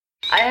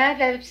I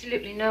have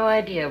absolutely no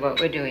idea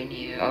what we're doing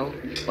here, or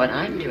what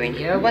I'm doing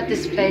here, or what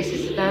this place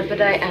is about, but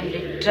I am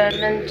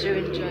determined to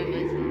enjoy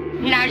myself.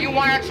 Now, you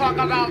want to talk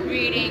about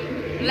reading?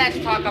 Let's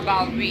talk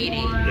about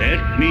reading.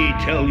 Let me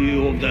tell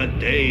you of the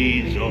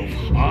days of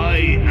high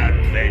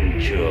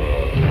adventure.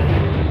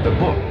 The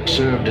book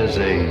served as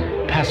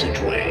a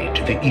passageway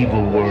to the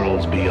evil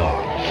worlds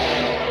beyond.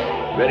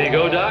 Ready to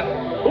go, Doc?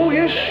 Oh,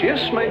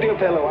 yes, my dear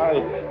fellow.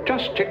 I'll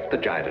just check the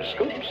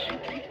gyroscopes.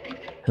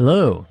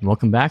 Hello, and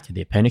welcome back to the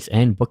Appendix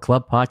N Book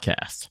Club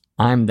podcast.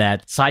 I'm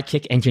that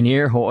sidekick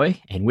engineer,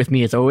 Hoy, and with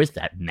me as always,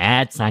 that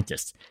mad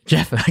scientist,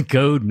 Jeff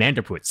Goad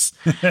Manderputz.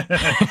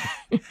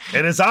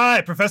 It is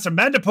I, Professor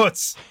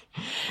Manderputz.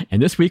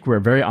 And this week, we're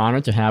very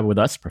honored to have with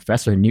us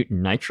Professor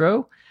Newton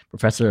Nitro,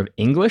 Professor of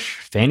English,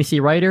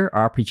 fantasy writer,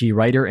 RPG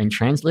writer, and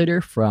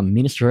translator from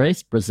Minas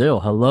Gerais, Brazil.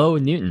 Hello,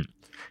 Newton.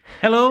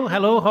 Hello,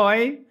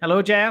 Hoy.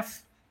 Hello,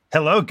 Jeff.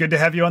 Hello, good to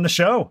have you on the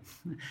show.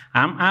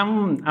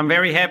 I'm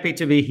very happy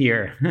to be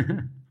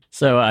here.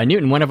 So,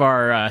 Newton, one of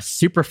our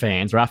super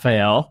fans,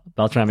 Raphael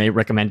Beltrame,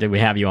 recommended we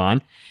have you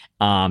on.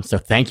 So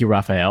thank you,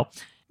 Raphael.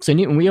 So,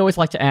 Newton, we always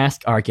like to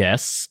ask our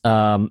guests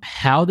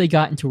how they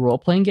got into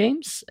role-playing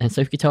games. And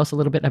so if you could tell us a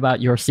little bit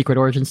about your secret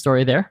origin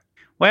story there.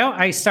 Well,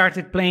 I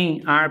started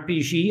playing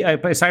RPG.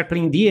 I started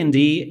playing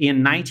D&D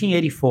in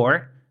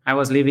 1984. I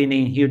was living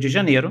in Rio de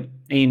Janeiro,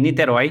 in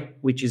Niterói,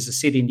 which is a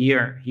city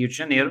near Rio de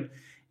Janeiro.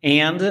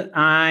 And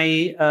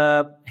I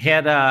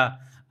had a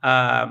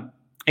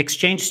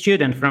exchange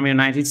student from the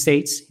United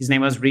States. His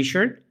name was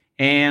Richard,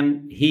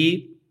 and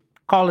he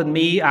called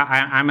me.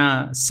 I'm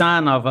a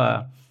son of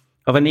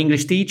an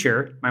English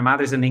teacher. My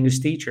mother's an English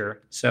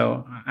teacher,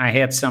 so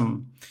I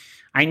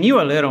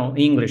knew a little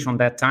English on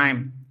that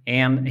time.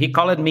 And he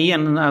called me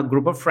and a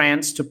group of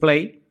friends to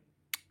play.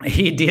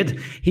 He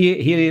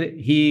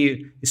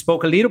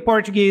spoke a little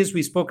Portuguese.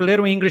 We spoke a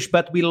little English,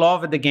 but we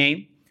loved the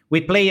game. We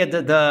played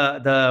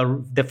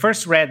the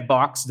first red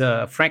box,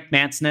 the Frank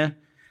Metzner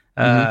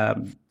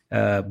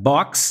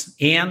box,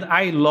 and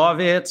I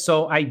love it.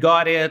 So I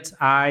got it.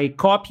 I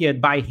copied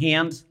by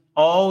hand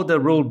all the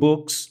rule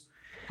books.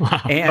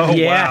 Wow.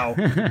 And, wow.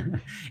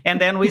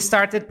 And then we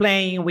started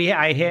playing. We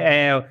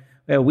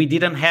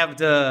didn't have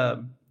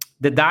the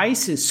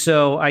dice,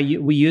 so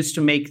we used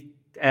to make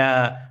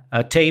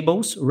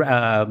tables,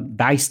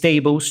 dice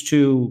tables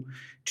to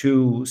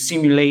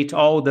simulate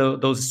all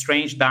those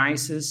strange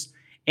dices.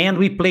 And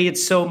we played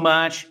so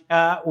much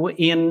after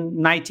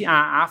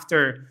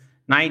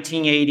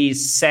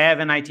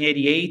 1987,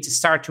 1988,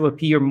 start to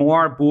appear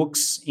more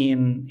books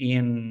in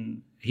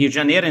Rio de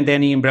Janeiro and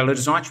then in Belo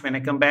Horizonte when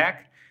I come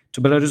back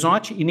to Belo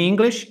Horizonte in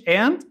English.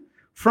 And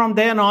from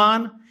then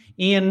on,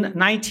 in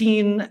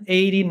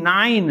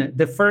 1989,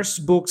 the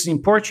first books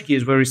in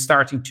Portuguese were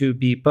starting to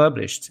be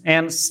published.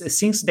 And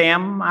since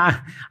then,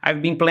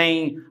 I've been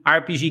playing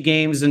RPG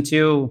games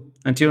until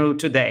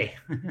today.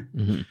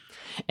 Mm-hmm.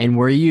 And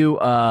were you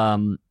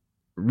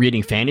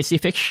reading fantasy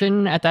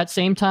fiction at that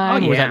same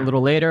time? Oh, yeah. Was that a little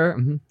later?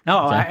 Mm-hmm.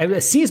 No,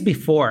 since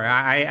before.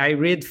 I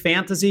read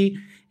fantasy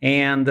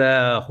and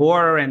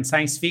horror and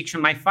science fiction.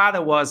 My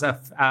father was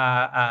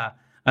a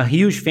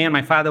huge fan.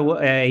 My father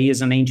he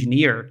is an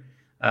engineer,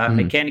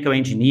 mechanical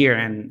engineer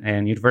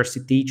and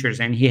university teachers.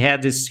 And he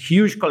had these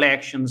huge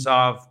collections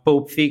of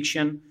pulp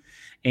fiction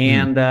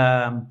and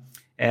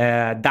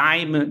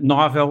dime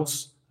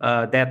novels.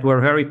 That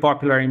were very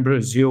popular in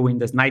Brazil in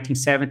the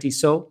 1970s.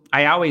 So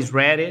I always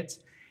read it.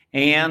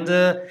 And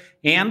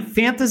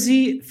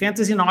fantasy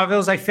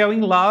novels, I fell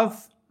in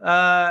love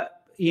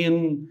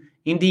in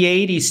the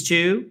 80s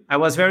too. I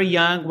was very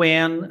young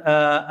when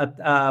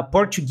a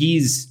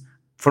Portuguese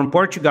from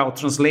Portugal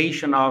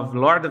translation of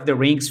Lord of the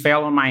Rings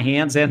fell on my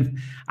hands, and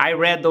I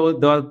read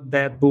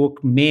that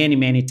book many,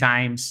 many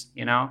times,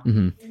 you know.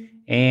 Mm-hmm.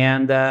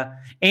 And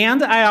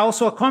I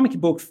also a comic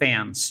book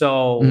fan.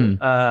 So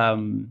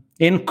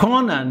in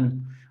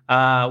Conan,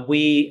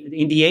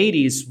 in the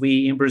 80s,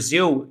 in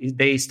Brazil,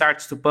 they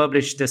started to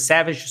publish The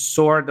Savage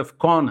Sword of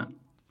Conan.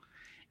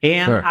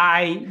 And sure.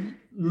 I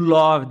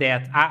love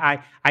that.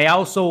 I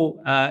also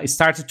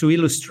started to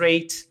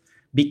illustrate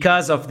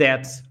because of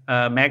that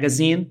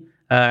magazine.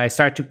 I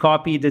started to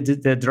copy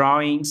the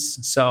drawings.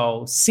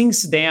 So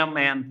since then,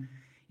 and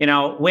you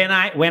know, when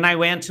I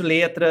went to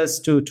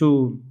Letras,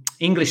 to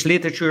English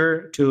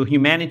literature, to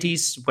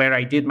humanities, where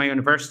I did my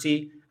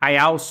university, I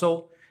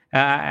also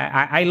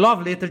I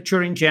love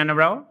literature in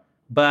general,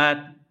 but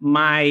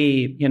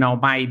my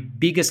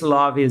biggest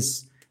love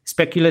is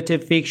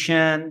speculative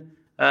fiction,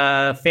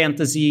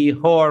 fantasy,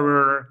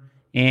 horror,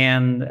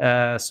 and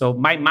so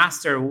my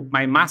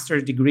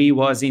master's degree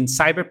was in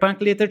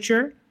cyberpunk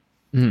literature,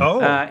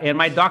 and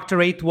my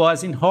doctorate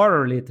was in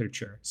horror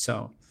literature.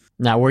 So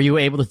now, were you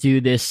able to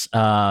do this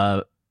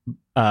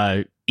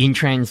in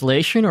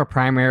translation or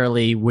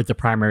primarily with the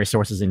primary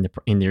sources in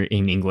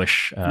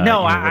English?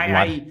 No,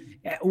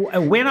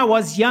 when I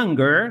was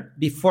younger,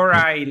 before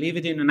I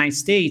lived in the United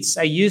States,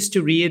 I used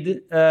to read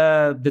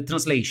the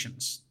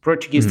translations,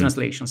 Portuguese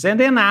translations. And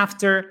then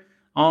after,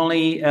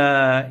 only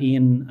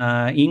in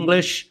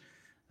English,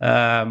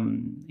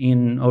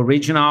 in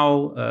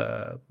original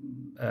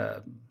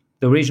the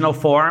original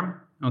form.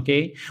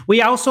 Okay,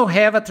 we also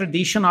have a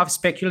tradition of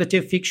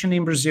speculative fiction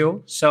in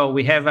Brazil, so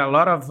we have a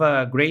lot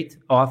of great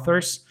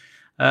authors.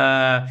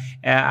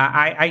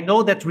 I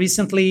know that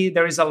recently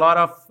there is a lot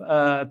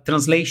of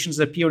translations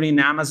appearing in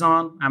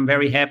Amazon. I'm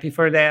very happy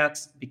for that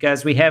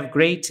because we have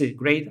great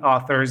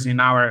authors in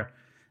our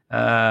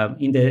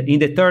in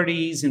the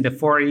 30s, in the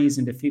 40s,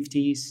 in the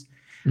 50s.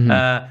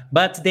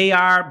 But they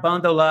are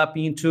bundled up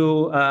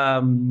into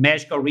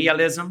magical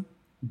realism.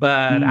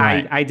 But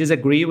Right. I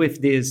disagree with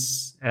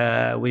this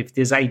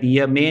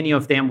idea. Many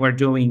of them were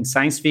doing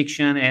science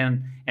fiction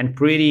and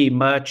pretty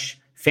much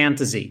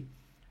fantasy.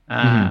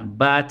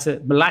 But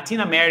Latin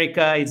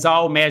America, it's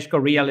all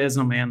magical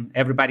realism, and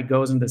everybody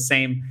goes in the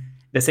same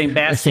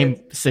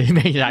basket. Same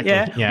exactly.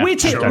 Yeah,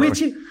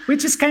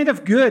 which is kind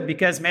of good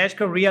because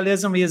magical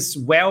realism is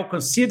well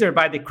considered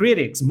by the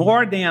critics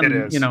more It than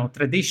is.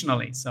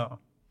 traditionally. So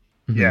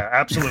Yeah,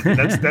 absolutely.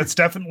 That's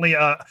definitely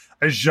a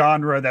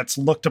genre that's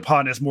looked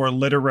upon as more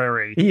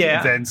literary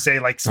than, say,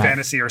 like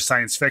fantasy or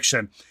science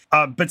fiction.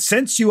 But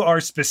since you are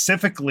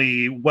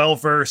specifically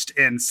well-versed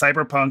in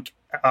cyberpunk,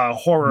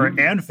 horror,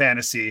 and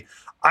fantasy,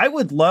 I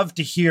would love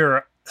to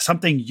hear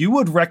something you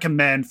would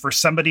recommend for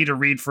somebody to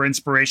read for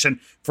inspiration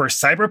for a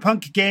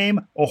cyberpunk game,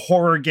 a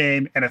horror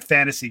game, and a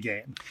fantasy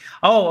game.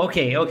 Oh,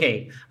 okay.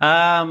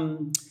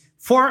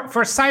 For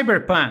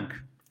cyberpunk,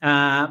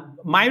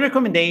 my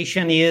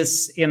recommendation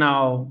is, the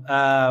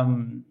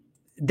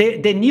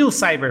new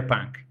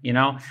cyberpunk,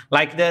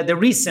 like the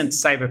recent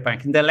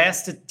cyberpunk. In the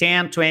last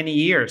 10, 20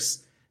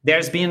 years,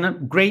 there's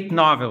been great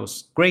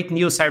novels, great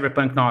new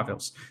cyberpunk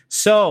novels.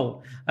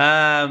 So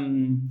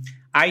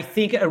I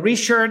think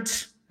Richard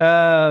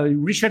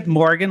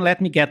Morgan,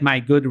 let me get my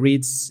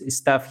Goodreads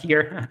stuff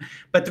here.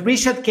 But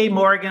Richard K.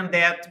 Morgan,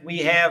 that we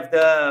have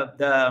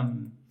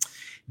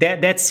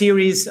that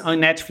series on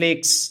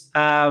Netflix,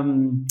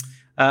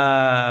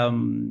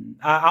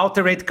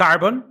 Altered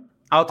Carbon.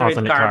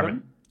 Altered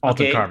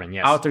Carbon,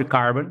 yes. Altered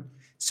Carbon.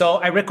 So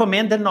I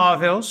recommend the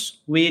novels,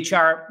 which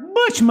are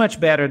much, much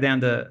better than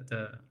the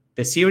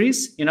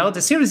series.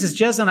 The series is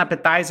just an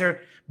appetizer,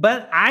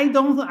 but I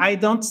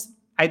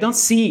don't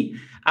see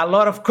a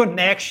lot of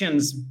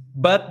connections,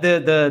 but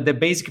the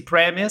basic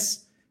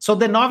premise. So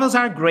the novels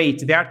are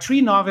great. There are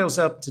 3 novels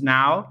up to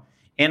now,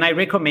 and I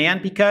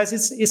recommend because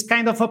it's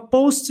kind of a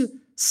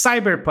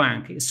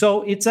post-cyberpunk.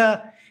 So it's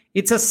a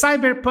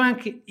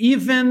cyberpunk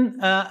even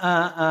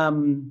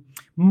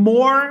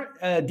more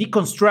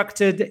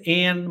deconstructed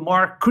and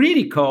more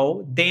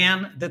critical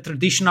than the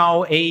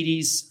traditional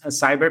 80s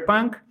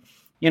cyberpunk.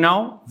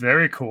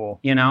 Very cool.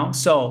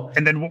 So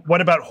And then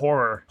what about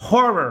horror?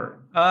 horror.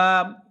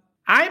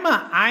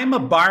 I'm a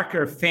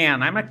Barker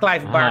fan. I'm a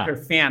Clive Barker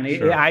fan.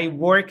 sure. I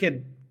worked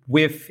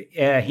with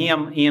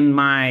him in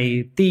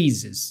my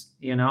thesis,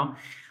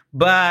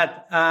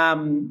 But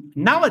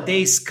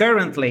nowadays,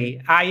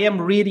 currently, I am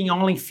reading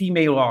only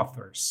female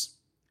authors.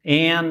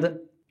 And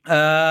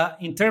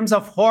in terms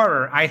of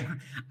horror, I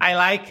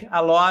like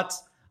a lot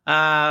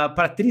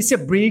Patricia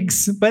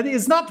Briggs, but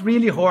it's not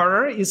really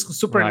horror. It's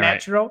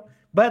supernatural.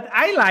 But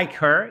I like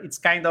her. It's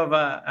kind of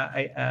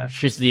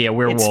She's the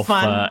werewolf. it's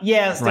fun.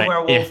 Yes, the right.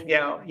 werewolf.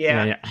 Yeah.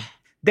 Yeah.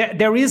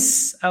 There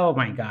is, oh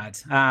my God,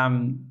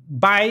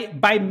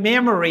 by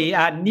memory,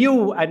 a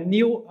new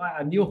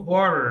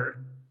horror.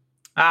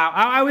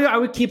 I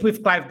will keep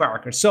with Clive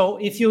Barker. So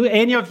if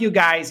any of you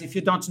guys, if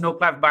you don't know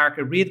Clive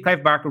Barker, read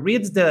Clive Barker.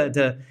 Read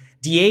the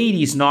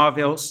 80s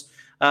novels.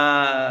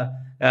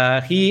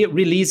 He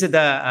released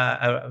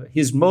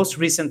his most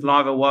recent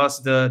novel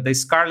was the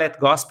Scarlet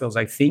Gospels,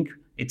 I think.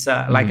 It's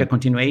like a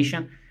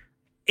continuation.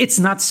 It's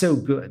not so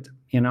good,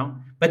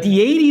 But the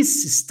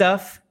 80s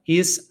stuff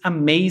is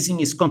amazing.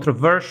 It's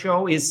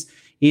controversial. Is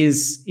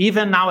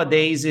even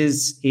nowadays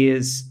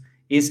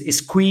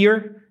is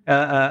queer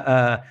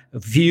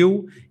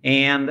view,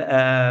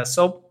 and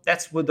so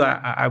that's what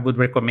I would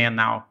recommend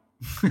now.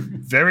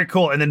 Very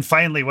cool. And then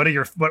finally,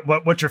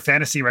 what's your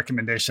fantasy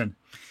recommendation?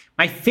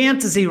 My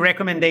fantasy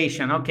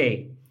recommendation.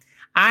 Okay,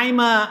 I'm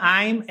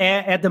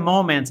at the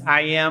moment.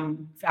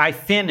 I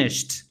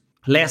finished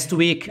last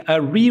week a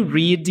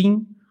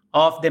rereading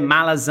of the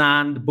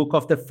Malazan Book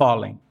of the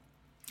Fallen.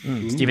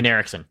 Steven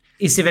Erikson.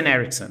 Steven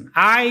Erikson.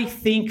 I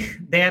think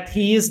that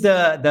he is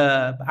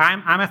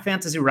I'm a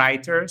fantasy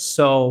writer,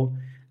 so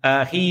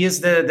he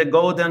is the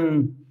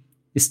golden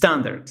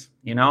standard.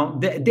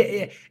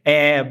 The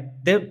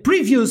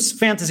previous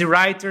fantasy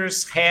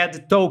writers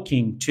had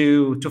Tolkien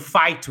to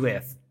fight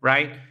with,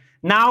 right?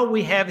 Now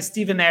we have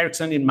Steven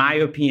Erikson, in my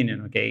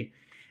opinion. Okay,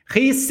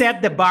 he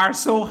set the bar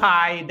so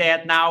high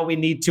that now we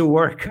need to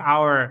work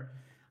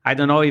I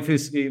don't know if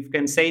you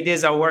can say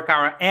this, I'll work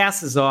our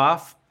asses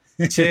off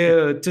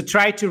to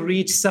try to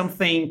reach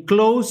something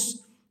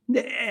close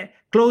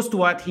to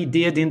what he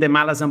did in the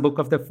Malazan Book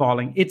of the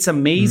Fallen. It's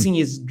amazing.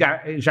 It's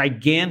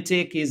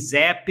gigantic. It's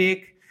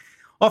epic.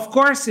 Of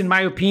course, in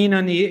my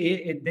opinion,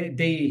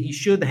 he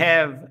should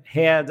have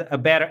had a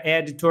better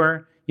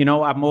editor.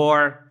 A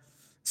more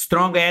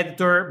strong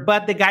editor,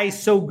 but the guy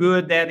is so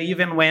good that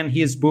even when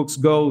his books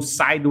go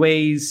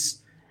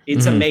sideways,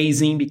 it's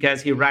amazing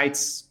because he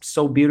writes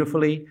so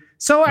beautifully.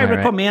 So I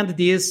recommend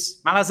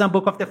this Malazan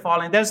Book of the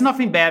Fallen. There's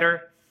nothing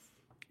better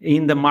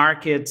in the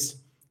market,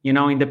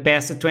 in the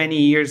past 20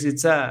 years.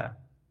 It's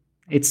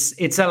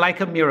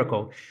like a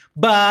miracle.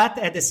 But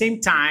at the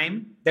same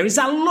time, there is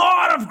a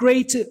lot of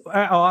great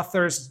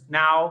authors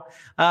now.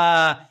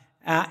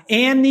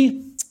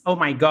 Oh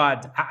my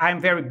God,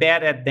 I'm very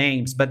bad at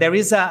names, but there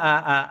is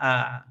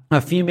a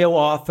female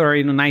author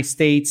in the United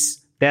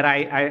States that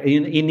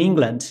in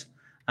England,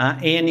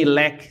 Annie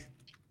Leckie.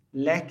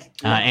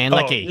 Anne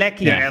Leckie.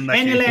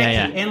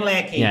 Anne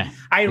Leckie. Yeah.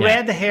 I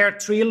read her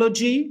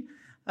trilogy.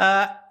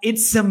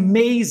 It's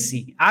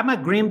amazing. I'm a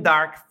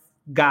grimdark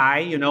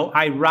guy,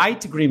 I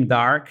write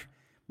grimdark.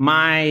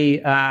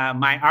 My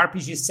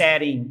RPG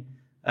setting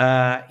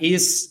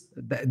is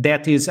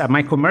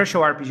my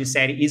commercial RPG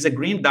setting is a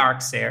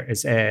grimdark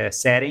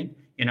setting,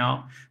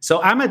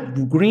 So I'm a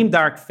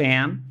grimdark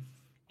fan,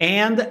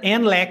 and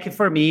Anne Leckie,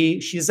 for me,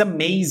 she's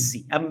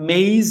amazing.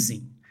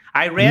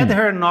 I read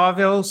her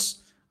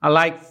novels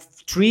like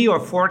 3 or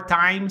 4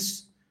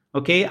 times.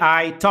 Okay,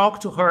 I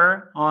talked to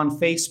her on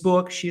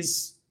Facebook.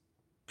 She's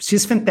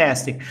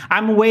fantastic.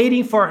 I'm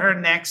waiting for her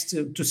next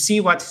to see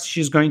what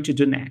she's going to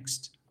do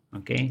next.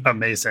 Okay.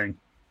 Amazing.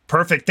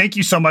 Perfect. Thank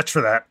you so much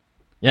for that.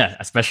 Yeah,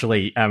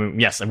 especially,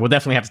 yes, we'll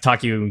definitely have to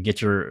talk to you and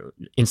get your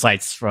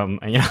insights from,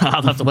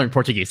 I'll have to learn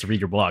Portuguese to read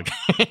your blog.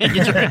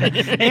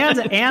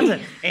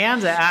 and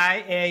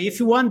if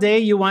one day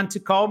you want to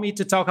call me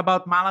to talk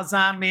about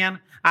Malazan, man,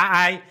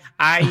 I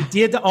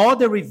did all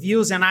the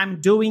reviews, and I'm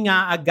doing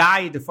a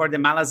guide for the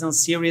Malazan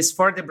series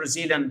for the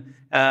Brazilian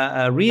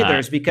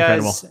readers,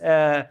 because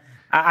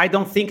I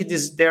don't think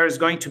there's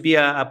going to be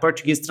a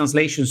Portuguese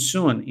translation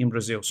soon in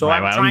Brazil. So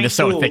I'm trying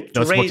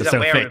to raise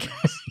awareness.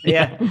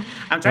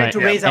 I'm trying to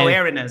raise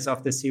awareness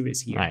of the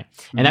series here. Right.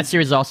 And that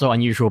series is also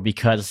unusual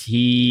because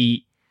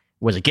he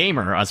was a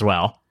gamer as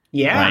well.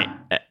 Yeah.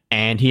 Right?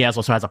 And he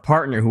also has a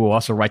partner who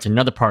also writes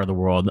another part of the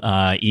world,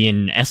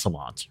 Ian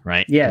Esselmont,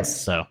 right?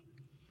 Yes. So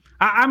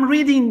I'm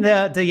reading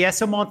the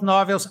Esselmont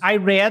novels I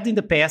read in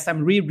the past.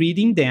 I'm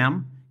rereading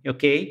them.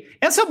 Okay,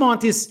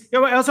 Esselmont is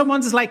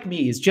like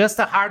me. He's just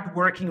a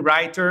hard-working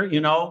writer,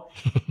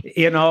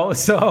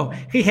 So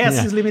he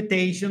has his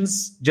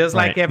limitations, just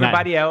like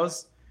everybody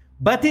else.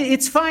 But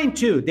it's fine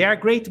too. They are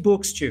great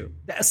books too.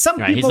 Some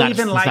people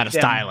even like them. He's not a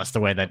stylist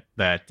the way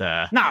that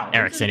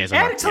Erickson is.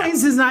 Erickson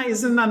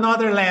is in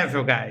another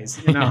level, guys.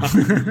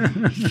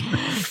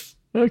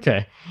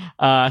 Okay,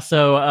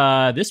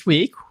 so this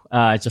week,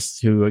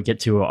 just to get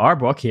to our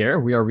book here,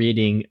 we are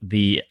reading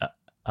the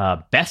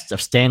Best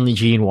of Stanley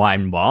G.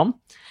 Weidenbaum.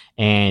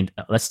 And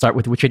let's start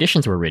with which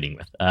editions we're reading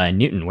with.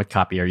 Newton, what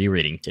copy are you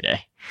reading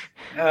today?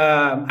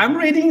 I'm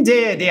reading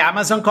the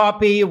Amazon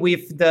copy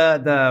with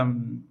the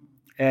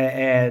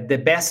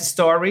best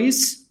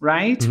stories,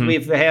 right?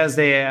 Mm-hmm. Has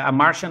the A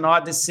Martian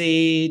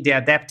Odyssey, The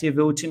Adaptive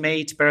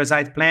Ultimate,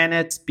 Parasite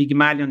Planet,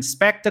 Pygmalion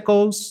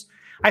Spectacles.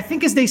 I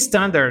think it's the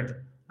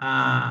standard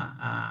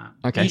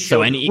okay, issue.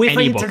 So any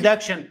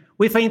introduction book.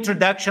 With an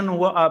introduction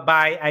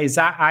by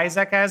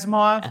Isaac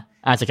Asimov.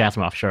 Isaac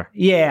Asimov, sure.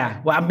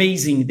 Yeah, well,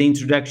 amazing, the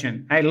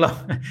introduction. I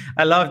love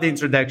the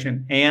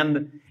introduction.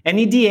 And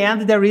in the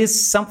end, there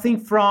is something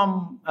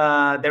from,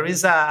 there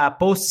is a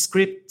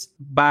postscript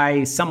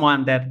by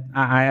someone that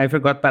I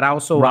forgot, but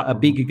also a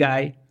big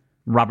guy.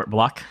 Robert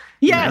Bloch?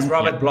 Yes,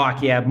 Robert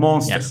Bloch, yeah,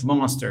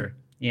 Monster.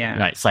 Yeah.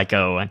 Right,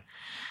 Psycho.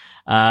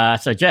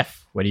 So,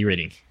 Jeff, what are you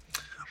reading?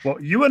 Well,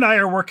 you and I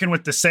are working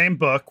with the same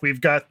book. We've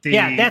got the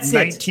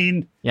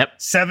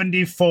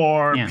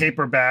 1974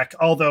 paperback,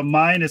 although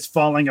mine is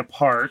falling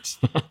apart,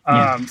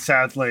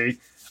 sadly.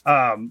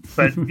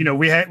 But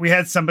we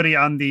had somebody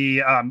on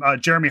the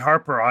Jeremy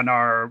Harper on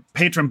our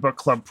patron book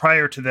club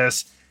prior to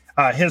this.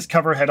 His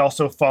cover had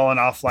also fallen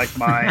off like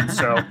mine.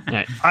 So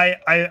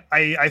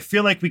I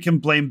feel like we can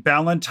blame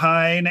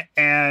Ballantine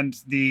and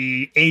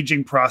the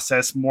aging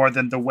process more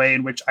than the way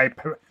in which I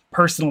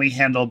personally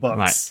handle books.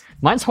 Right.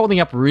 Mine's holding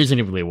up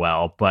reasonably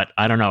well, but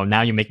I don't know.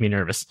 Now you make me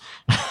nervous.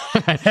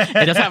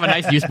 It does have a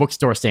nice used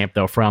bookstore stamp,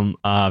 though, from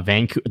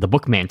the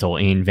Book Mantle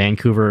in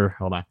Vancouver.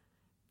 Hold on.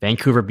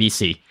 Vancouver,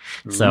 BC.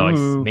 So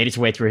it's made its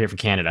way through here from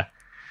Canada.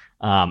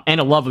 And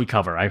a lovely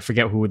cover. I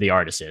forget who the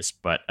artist is,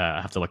 but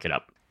I have to look it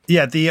up.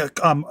 Yeah,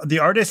 the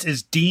artist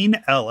is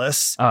Dean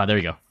Ellis. Oh, there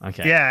you go.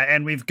 Okay. Yeah,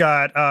 and we've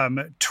got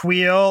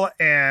Tweel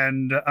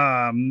and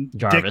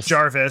Dick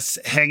Jarvis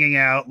hanging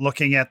out,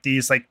 looking at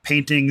these like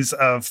paintings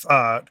of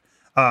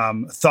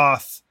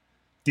Thoth,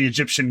 the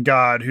Egyptian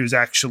god, who's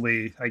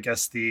actually, I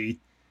guess,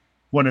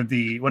 one of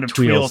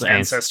Tweel's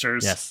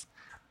ancestors. Yes.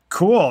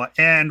 Cool.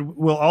 And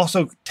we'll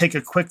also take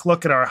a quick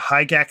look at our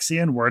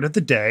Hygaxian word of the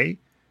day,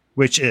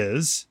 which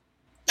is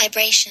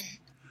libration.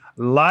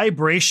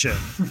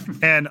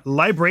 And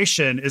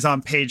libration is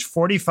on page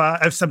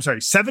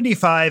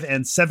 75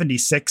 and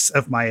 76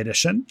 of my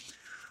edition.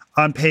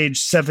 On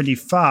page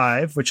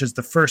 75, which is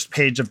the first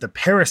page of the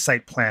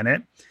Parasite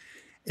Planet,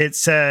 it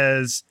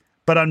says,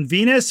 but on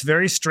Venus,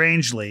 very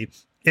strangely,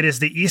 It is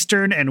the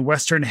eastern and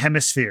western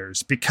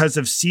hemispheres because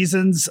the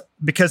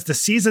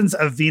seasons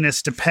of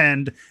Venus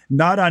depend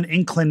not on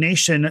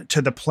inclination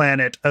to the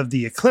planet of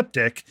the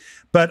ecliptic,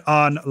 but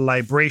on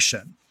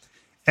libration.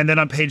 And then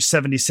on page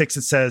 76,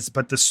 it says,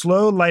 but the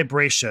slow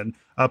libration,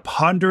 a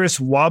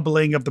ponderous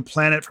wobbling of the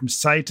planet from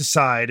side to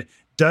side,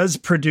 does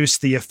produce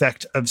the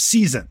effect of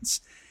seasons.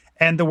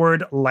 And the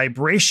word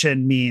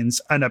libration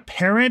means an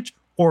apparent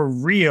or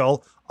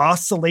real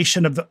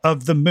oscillation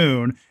of the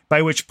moon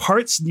by which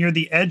parts near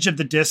the edge of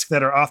the disk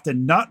that are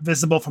often not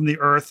visible from the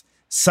Earth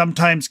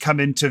sometimes come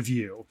into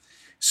view.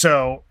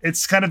 So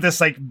it's kind of this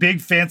like big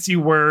fancy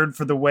word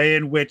for the way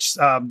in which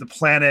the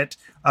planet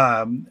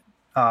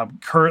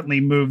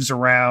currently moves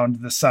around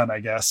the sun,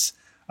 I guess.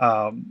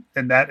 And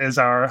that is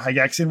our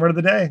Gygaxian word of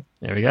the day.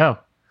 There we go.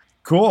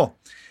 Cool.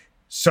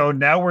 So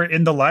now we're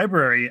in the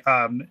library.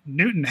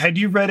 Newton, had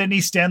you read any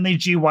Stanley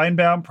G.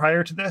 Weinbaum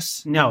prior to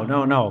this?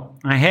 No.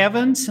 I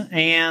haven't.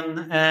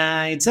 And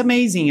it's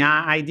amazing.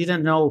 I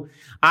didn't know.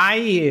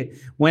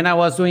 When I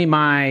was doing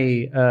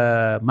my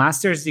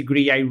master's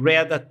degree, I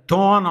read a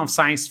ton of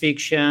science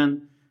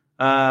fiction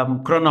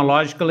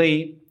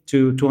chronologically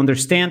to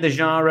understand the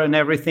genre and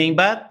everything.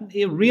 But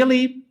it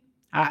really,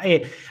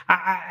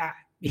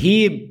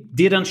 he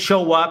didn't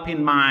show up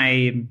in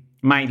my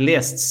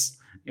lists.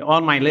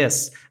 On my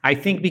list, I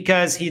think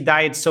because he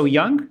died so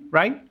young,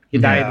 right? He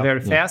died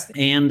very fast,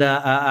 and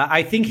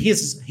I think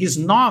his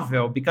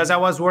novel, because I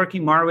was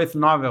working more with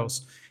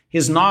novels.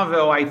 His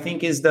novel, I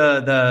think, is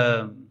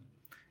the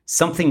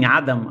something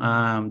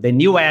Adam, the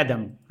New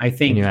Adam. I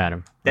think New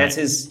Adam. That's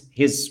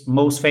his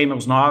most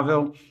famous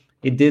novel.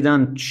 It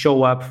didn't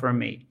show up for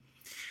me,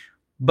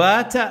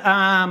 but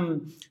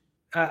I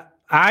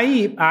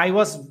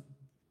was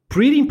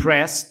pretty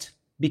impressed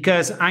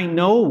because I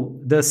know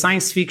the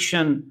science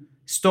fiction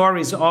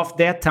stories of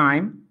that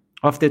time,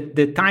 of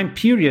the time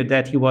period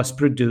that he was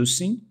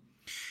producing.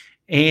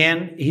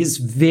 And he's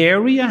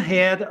very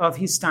ahead of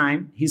his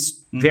time.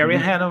 He's very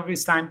ahead of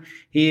his time.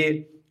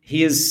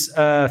 His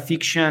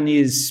fiction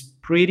is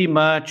pretty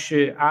much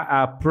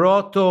a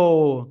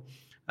proto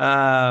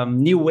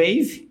new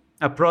wave,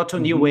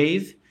 new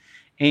wave.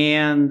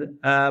 And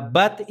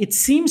but it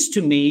seems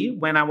to me,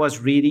 when I was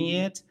reading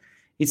it,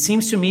 it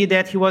seems to me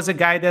that he was a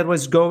guy that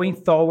was going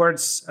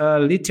towards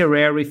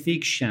literary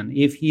fiction.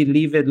 If he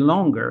lived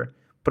longer,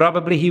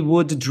 probably he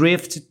would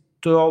drift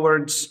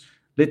towards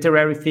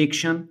literary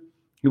fiction.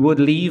 He would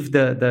leave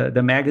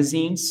the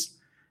magazines.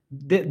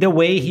 The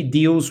way he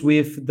deals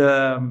with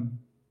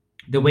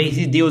the way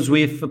he deals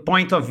with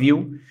point of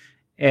view,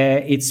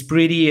 it's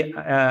pretty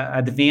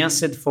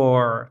advanced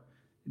for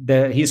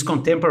his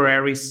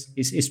contemporaries.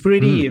 It's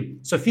pretty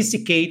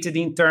sophisticated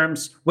in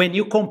terms when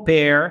you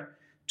compare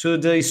to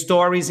the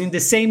stories in the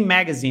same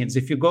magazines.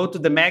 If you go to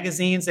the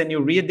magazines and you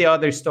read the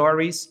other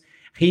stories,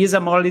 he is a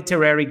more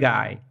literary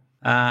guy.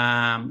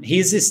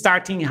 He's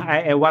starting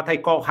what I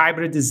call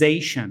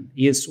hybridization,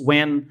 is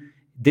when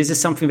this is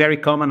something very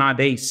common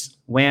nowadays,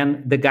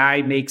 when the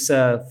guy makes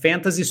a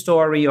fantasy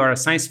story or a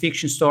science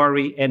fiction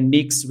story and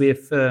mix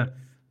with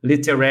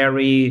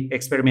literary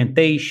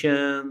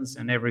experimentations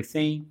and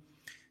everything.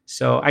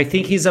 So I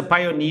think he's a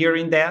pioneer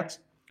in that.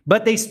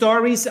 But the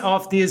stories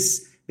of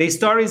this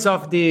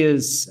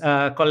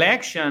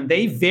collection,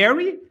 they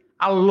vary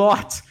a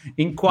lot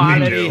in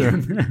quality.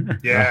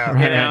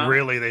 Yeah,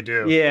 really they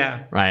do.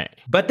 Yeah. Right.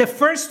 But the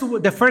first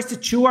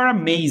two are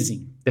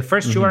amazing.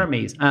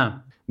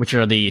 Which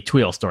are the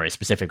Tweel stories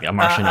specifically, A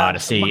Martian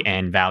Odyssey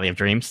and Valley of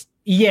Dreams?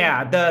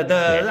 Yeah,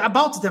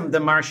 about them, the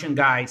Martian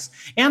guys.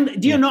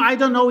 And do you know, I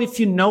don't know if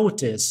you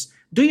notice,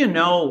 do you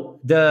know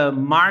the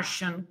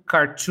Martian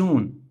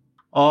cartoon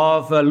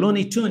of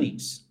Looney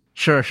Tunes?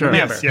 Sure.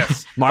 Remember?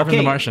 Yes. Marvin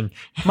the Martian.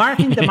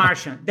 Marvin the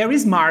Martian. There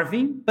is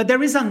Marvin, but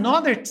there is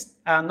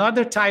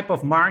another type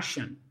of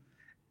Martian.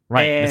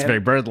 Right, it's very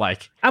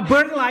bird-like. A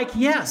bird-like,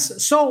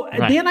 yes. So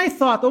then I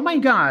thought, oh my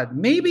God,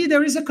 maybe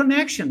there is a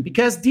connection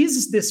because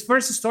this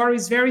first story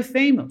is very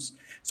famous.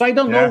 So I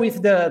don't know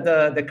if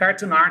the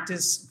cartoon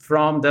artists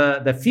from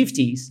the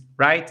 50s,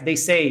 right? They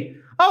say,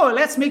 oh,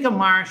 let's make a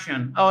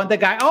Martian. Oh, and the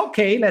guy,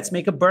 okay, let's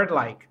make a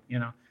bird-like,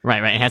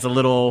 Right. It has a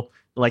little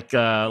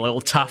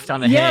tuft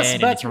on the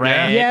head, and it's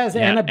red. Yes,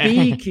 and a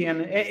beak,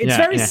 and it's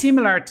very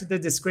similar to the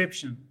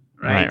description,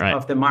 right,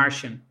 of the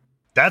Martian.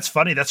 That's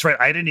funny. That's right.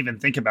 I didn't even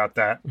think about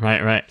that.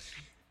 Right.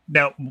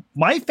 Now,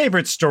 my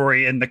favorite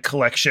story in the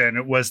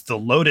collection was The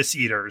Lotus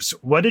Eaters.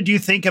 What did you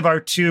think of our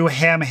two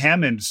Ham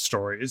Hammond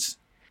stories?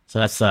 So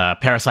that's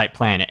Parasite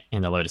Planet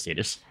and The Lotus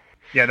Eaters.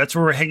 Yeah, that's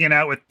where we're hanging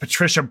out with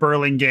Patricia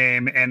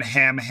Burlingame and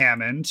Ham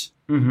Hammond.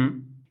 Mm-hmm.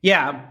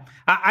 Yeah,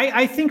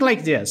 I think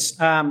like this.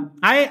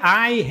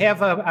 I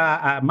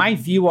have my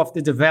view of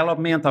the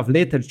development of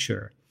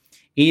literature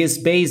is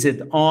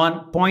based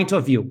on point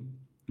of view.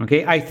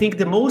 Okay, I think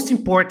the most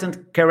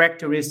important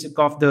characteristic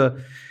of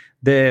the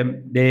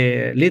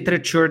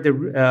literature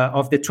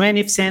of the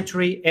 20th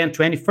century and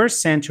 21st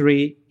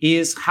century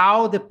is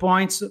how the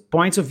points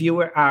of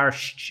view are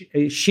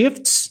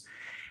shifts,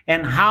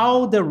 and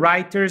how the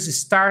writers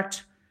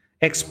start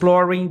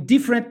exploring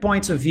different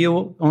points of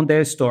view on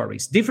their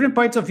stories, different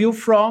points of view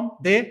from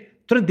the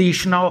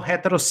traditional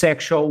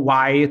heterosexual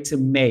white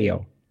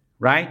male,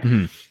 right?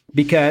 Mm-hmm.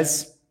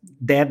 Because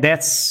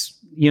that's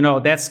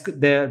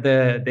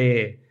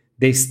the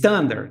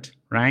standard,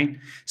 right?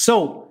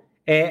 So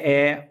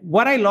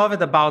what I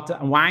loved about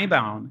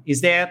Winebound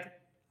is that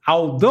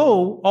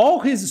although all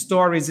his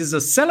stories is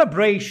a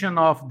celebration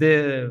of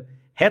the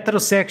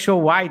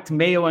heterosexual white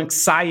male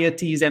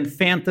anxieties and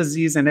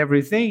fantasies and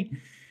everything,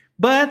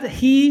 but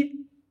he,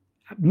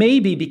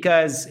 maybe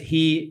because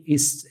he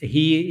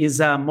is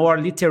a more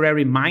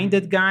literary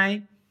minded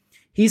guy,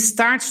 he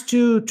starts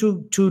to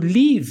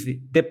leave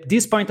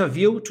this point of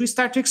view to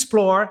start to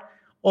explore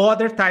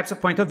other types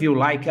of point of view,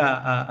 like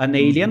an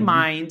alien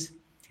mind.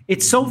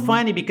 It's so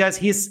funny because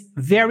he's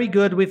very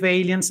good with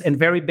aliens and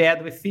very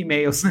bad with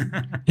females.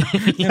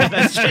 Yeah,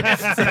 that's true.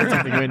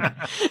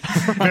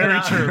 Very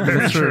true.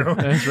 Very true.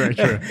 That's very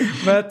true.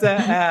 But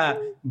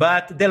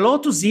the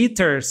Lotus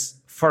Eaters,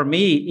 for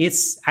me,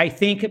 it's, I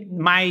think,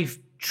 my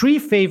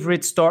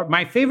favorite story.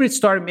 My favorite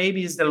story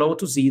maybe is the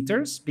Lotus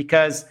Eaters,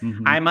 because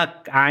I'm a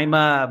kind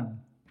of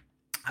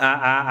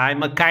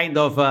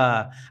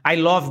I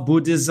love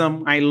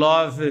Buddhism. I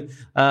love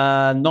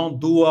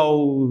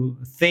non-dual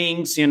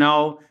things.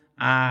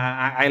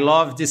 I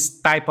love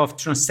this type of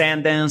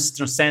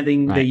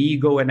transcending the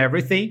ego and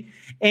everything.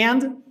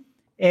 And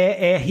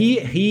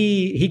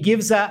he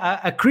gives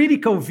a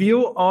critical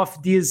view of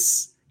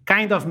this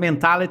kind of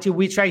mentality,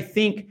 which I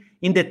think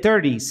in the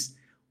 30s,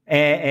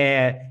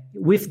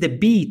 with the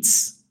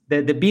beats,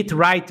 the beat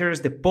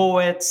writers, the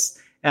poets.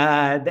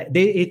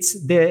 The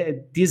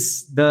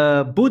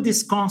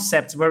Buddhist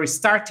concepts were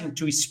starting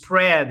to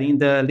spread in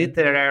the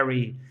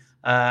literary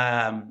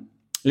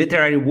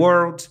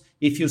world.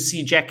 If you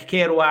see Jack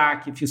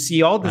Kerouac, if you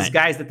see all these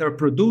guys that are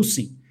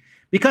producing,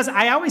 because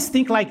I always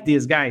think like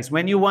this, guys,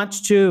 when you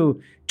want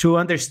to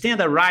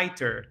understand a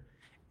writer,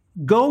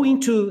 go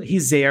into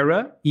his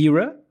era,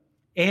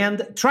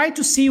 and try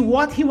to see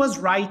what he was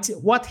writing,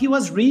 what he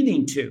was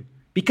reading to.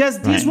 Because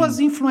this was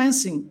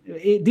influencing,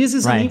 this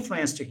is an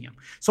influence to him.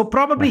 So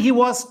probably he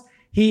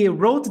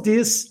wrote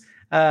this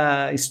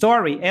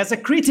story as a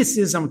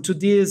criticism to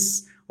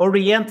this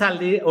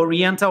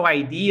Oriental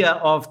idea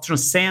of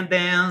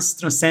transcendence,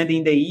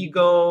 transcending the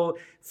ego,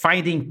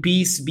 finding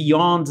peace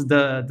beyond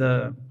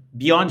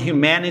beyond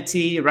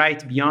humanity,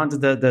 right? Beyond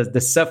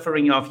the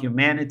suffering of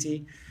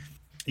humanity.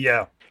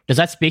 Yeah. Does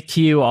that speak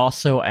to you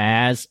also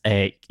as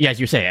as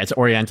you say, as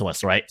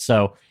Orientalist, right?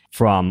 So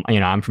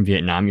I'm from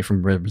Vietnam, you're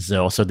from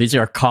Brazil. So these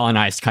are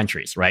colonized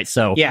countries, right?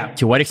 So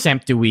to what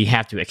extent do we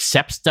have to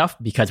accept stuff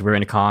because we're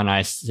in a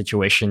colonized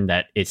situation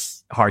that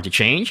it's hard to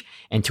change?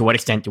 And to what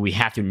extent do we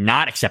have to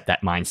not accept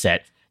that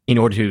mindset in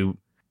order to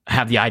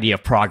have the idea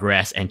of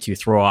progress and to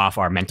throw off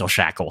our mental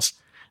shackles,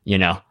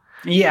 Yeah.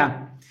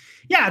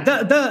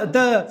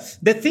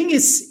 The thing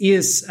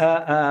is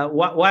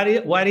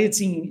what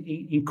is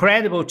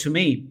incredible to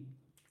me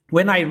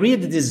when I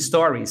read these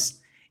stories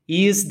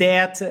is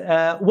that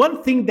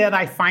one thing that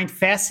I find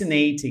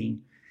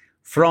fascinating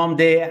from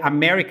the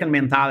American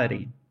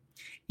mentality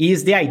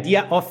is the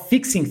idea of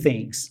fixing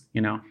things.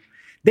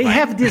 They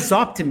have this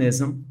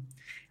optimism.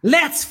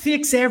 Let's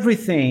fix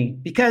everything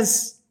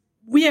because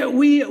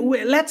we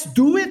let's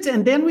do it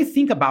and then we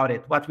think about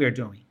it, what we're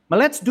doing. But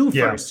let's do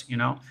first.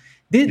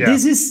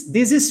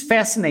 This is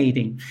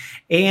fascinating.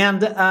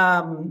 And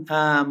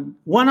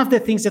one of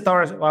the things that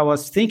I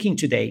was thinking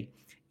today,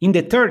 in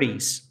the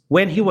 30s,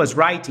 when he was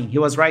writing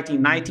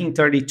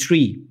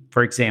 1933,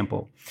 for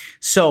example.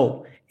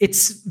 So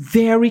it's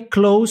very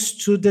close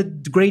to the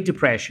Great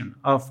Depression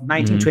of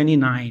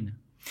 1929.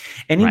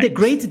 And in the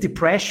Great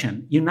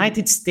Depression,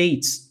 United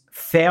States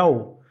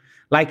fell,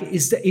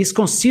 is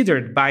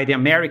considered by the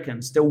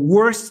Americans the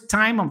worst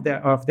time of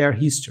their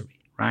history,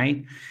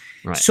 right?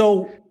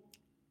 So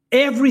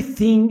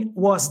everything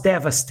was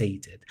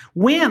devastated.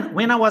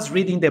 When I was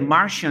reading the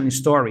Martian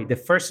story, the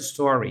first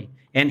story,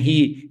 and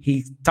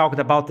he talked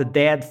about the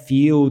dead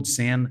fields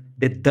and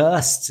the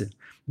dust.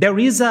 There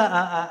is in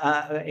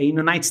the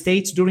United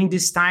States during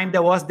this time,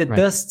 there was the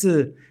dust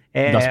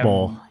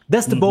bowl.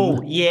 Dust Bowl,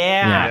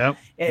 and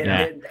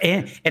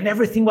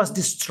everything was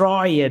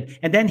destroyed.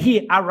 And then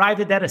he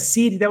arrived at a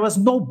city. There was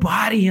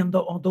nobody on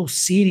those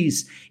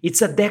cities.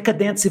 It's a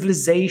decadent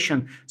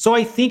civilization. So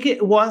I think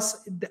it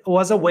was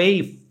a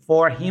way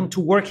for him to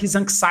work his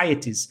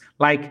anxieties.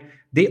 Like,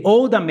 the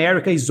old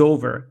America is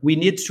over. We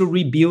need to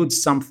rebuild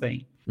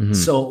something.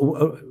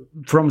 So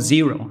from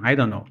zero, I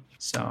don't know.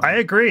 So I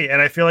agree. And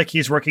I feel like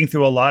he's working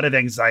through a lot of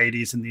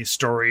anxieties in these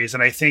stories.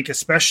 And I think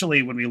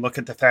especially when we look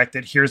at the fact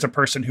that here's a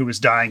person who is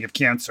dying of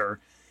cancer,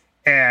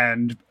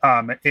 and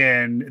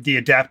in the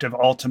Adaptive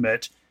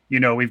Ultimate,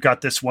 we've got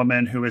this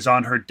woman who is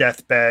on her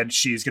deathbed.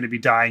 She's going to be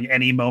dying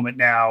any moment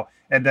now.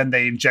 And then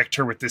they inject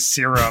her with this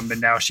serum,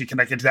 and now she can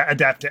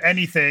adapt to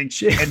anything.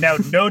 And now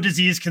no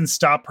disease can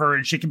stop her,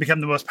 and she can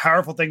become the most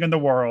powerful thing in the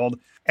world.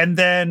 And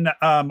then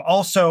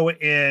also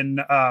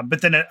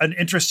but then an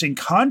interesting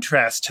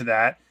contrast to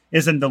that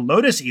is in the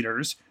Lotus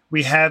Eaters,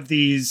 we have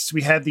these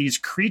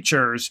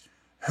creatures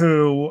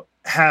who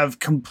have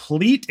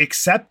complete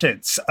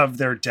acceptance of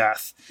their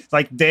death.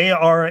 Like they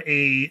are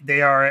a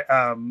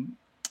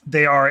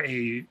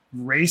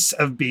race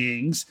of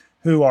beings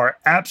who are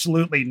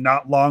absolutely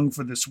not long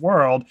for this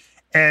world,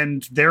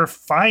 and they're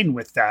fine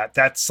with that.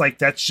 That's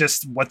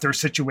just what their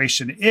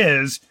situation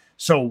is.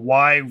 So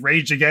why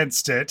rage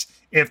against it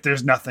if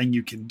there's nothing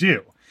you can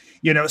do?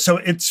 So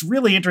it's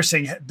really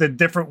interesting the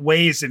different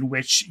ways in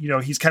which,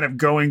 he's kind of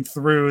going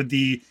through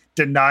the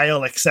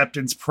denial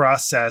acceptance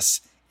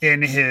process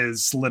in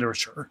his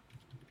literature.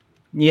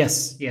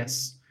 Yes.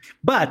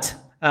 But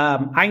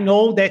I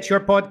know that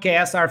your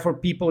podcasts are for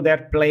people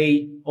that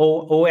play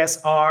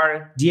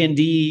OSR,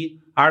 D&D,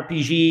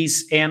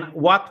 RPGs, and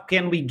what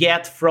can we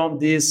get from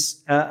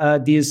this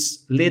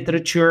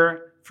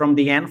literature from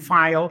the N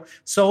file?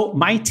 So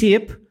my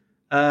tip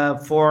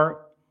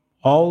for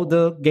all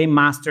the game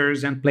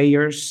masters and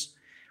players,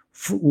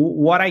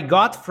 what I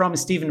got from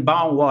Stephen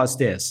Baum was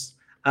this.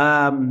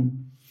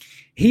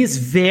 He's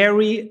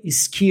very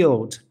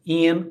skilled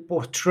in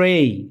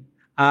portraying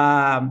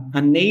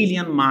an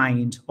alien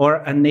mind or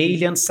an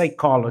alien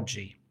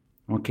psychology.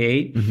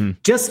 Okay,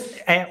 just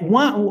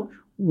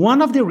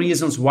one of the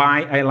reasons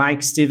why I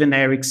like Steven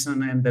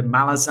Erikson and the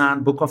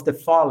Malazan Book of the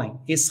Fallen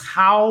is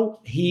how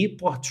he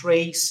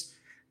portrays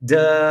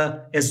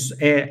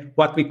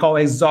what we call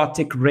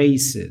exotic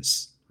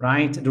races,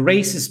 right? The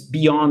races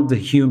beyond the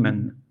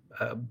human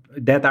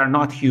that are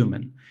not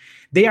human.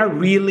 They are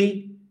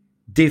really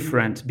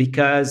different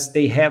because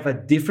they have a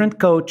different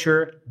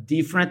culture,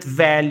 different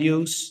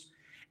values.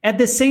 At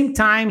the same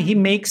time, he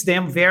makes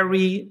them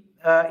very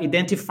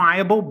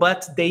identifiable,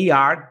 but they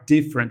are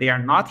different. They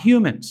are not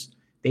humans.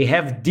 They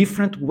have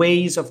different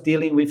ways of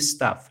dealing with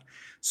stuff.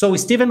 So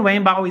Steven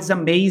Weinbaum is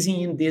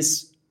amazing in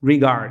this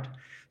regard.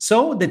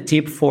 So the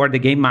tip for the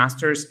game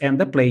masters and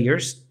the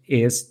players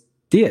is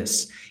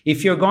this.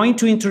 If you're going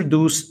to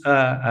introduce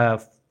a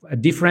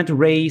different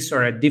race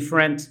or a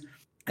different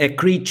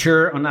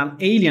creature, an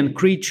alien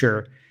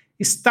creature,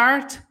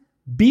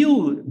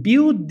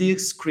 build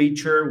this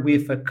creature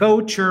with a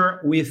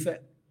culture, with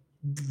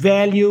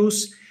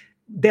values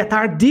that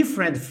are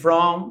different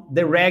from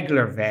the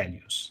regular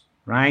values,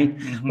 right?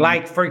 Mm-hmm.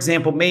 Like, for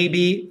example,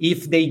 maybe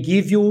if they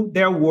give you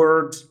their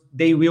word,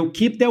 they will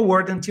keep their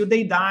word until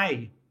they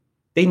die.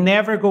 They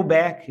never go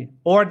back,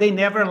 or they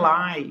never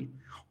lie,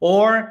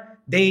 or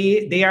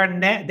they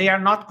are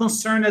not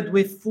concerned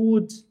with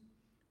food,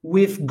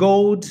 with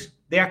gold.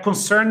 They are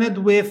concerned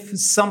with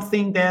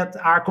something that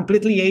are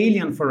completely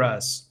alien for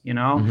us.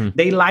 Mm-hmm.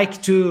 They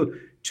like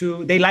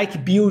they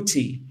like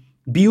beauty.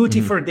 Beauty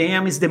mm-hmm. for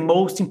them is the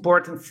most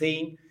important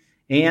thing,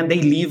 and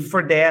they live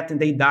for that and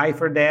they die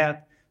for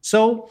that.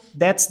 So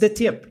that's the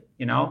tip.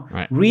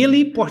 Right.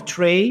 Really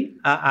portray.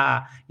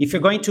 If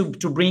you're going to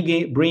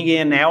bring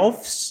in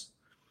elves,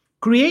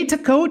 create a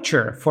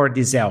culture for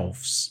these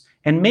elves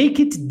and make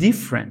it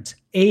different,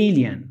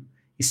 alien,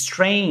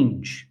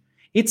 strange.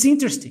 It's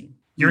interesting.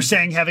 You're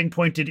saying having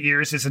pointed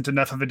ears isn't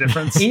enough of a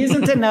difference?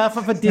 Isn't enough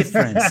of a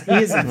difference,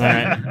 isn't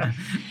it?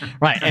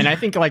 Right. And I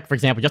think, like, for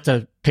example, just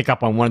to pick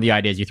up on one of the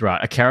ideas you threw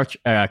out,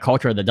 a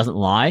culture that doesn't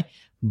lie,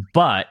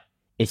 but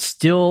it's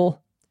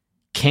still,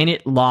 can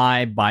it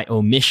lie by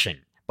omission,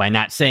 by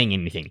not saying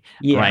anything,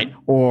 right?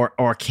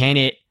 Or can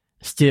it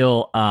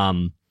still,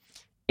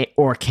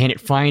 or can it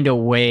find a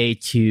way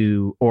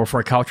to, or for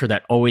a culture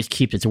that always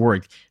keeps its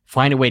word,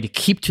 find a way to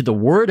keep to the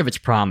word of its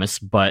promise,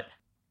 but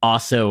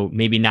also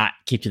maybe not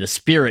keep to the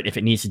spirit if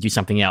it needs to do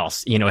something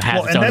else. It has its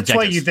own and that's objectives.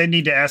 why you then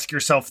need to ask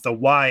yourself the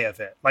why of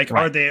it. Like,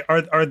 right.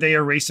 are they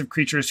a race of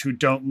creatures who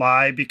don't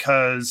lie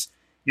because,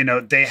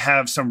 they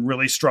have some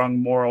really strong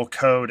moral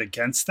code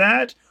against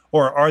that?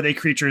 Or are they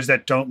creatures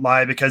that don't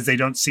lie because they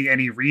don't see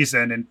any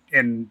reason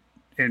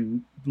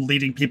in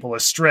leading people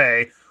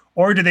astray?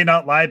 Or do they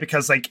not lie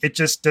because, like, it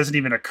just doesn't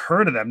even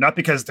occur to them? Not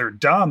because they're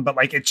dumb, but,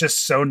 like, it's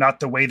just so not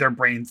the way their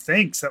brain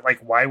thinks that, like,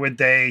 why would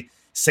they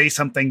say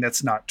something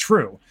that's not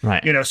true?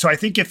 Right. So I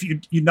think if you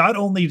not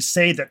only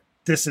say that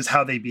this is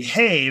how they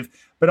behave,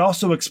 but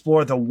also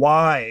explore the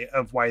why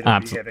of why they're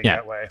behaving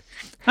that way.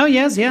 Oh,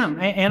 yes, yeah.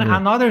 And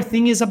another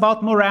thing is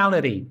about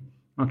morality,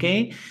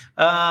 okay?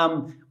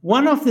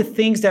 One of the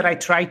things that I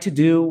try to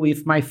do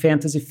with my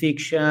fantasy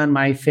fiction,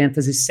 my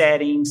fantasy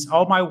settings,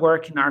 all my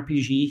work in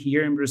RPG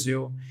here in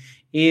Brazil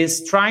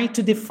is trying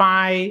to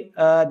defy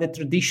the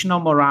traditional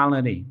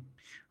morality.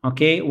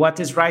 Okay, what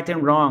is right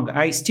and wrong?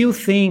 I still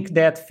think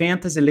that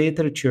fantasy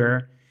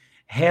literature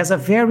has a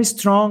very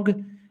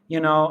strong,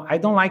 I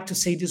don't like to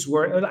say this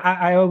word,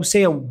 I will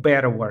say a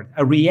better word,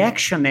 a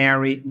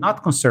reactionary,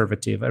 not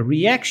conservative, a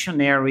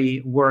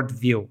reactionary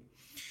worldview.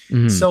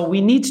 Mm-hmm. So we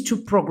need to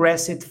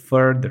progress it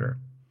further.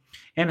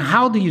 And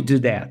how do you do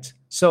that?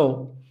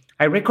 So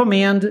I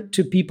recommend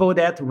to people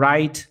that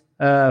write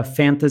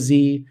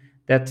fantasy,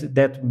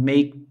 that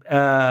make,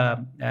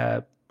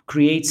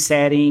 create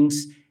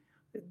settings,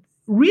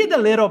 read a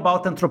little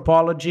about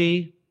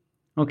anthropology,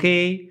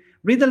 okay?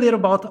 Read a little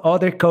about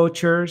other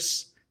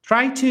cultures.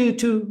 Try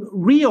to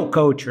real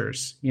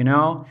cultures,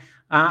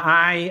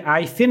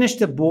 I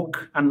finished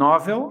a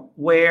novel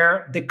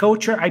where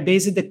I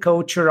based the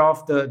culture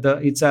of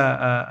it's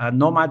a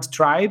nomad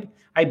tribe.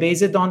 I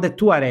based it on the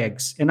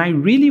Tuaregs, and I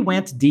really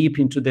went deep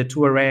into the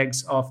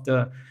Tuaregs of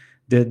the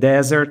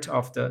desert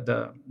of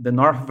the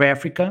north of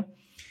Africa.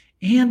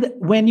 And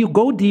when you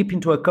go deep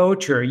into a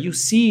culture, you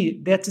see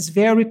that is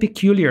very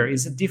peculiar.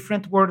 It's a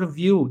different world of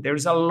view.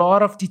 There's a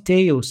lot of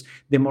details.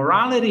 The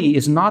morality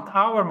is not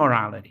our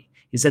morality.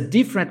 It's a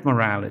different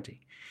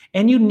morality.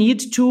 And you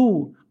need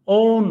to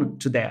own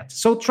to that.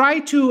 So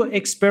try to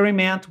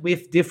experiment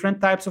with different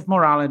types of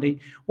morality.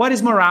 What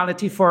is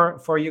morality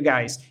for you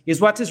guys? Is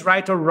what is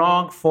right or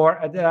wrong for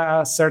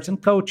a certain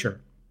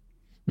culture.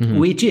 Mm-hmm.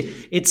 Which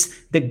it's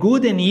the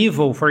good and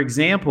evil, for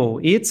example,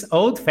 it's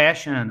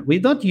old-fashioned. We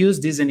don't use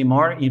this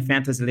anymore in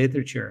fantasy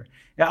literature.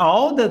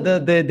 All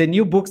the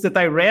new books that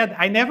I read,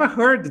 I never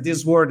heard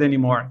this word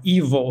anymore,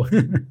 evil.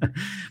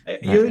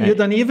 You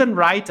don't even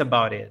write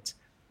about it.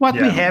 What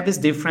we have is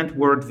different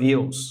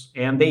worldviews,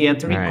 and they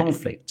enter in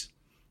conflict.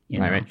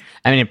 Right.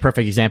 I mean, a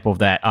perfect example of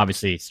that,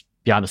 obviously, it's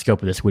beyond the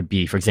scope of this, would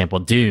be, for example,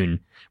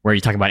 Dune, where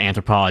you talk about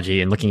anthropology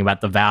and looking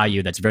about the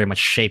value that's very much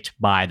shaped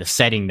by the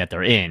setting that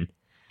they're in.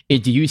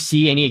 Do you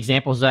see any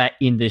examples of that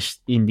in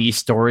these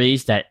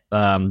stories that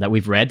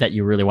we've read that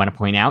you really want to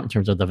point out in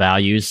terms of the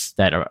values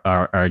that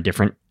are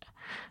different?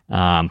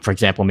 For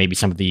example, maybe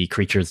some of the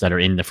creatures that are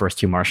in the first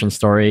two Martian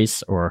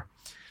stories, or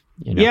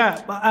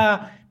yes,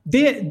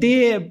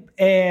 the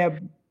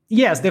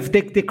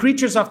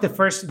creatures of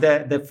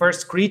the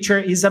first creature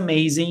is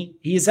amazing.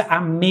 He's an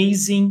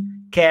amazing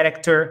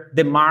character.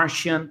 The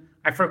Martian,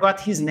 I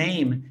forgot his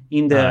name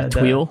in the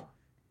Twill.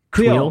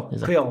 Quill.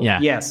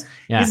 Yes.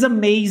 He's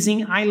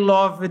amazing. I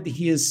loved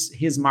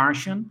his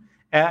Martian.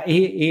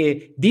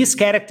 This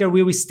character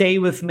will stay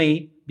with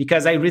me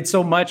because I read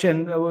so much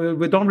and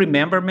we don't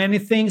remember many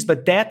things.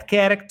 But that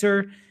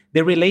character,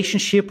 the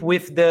relationship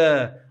with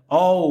the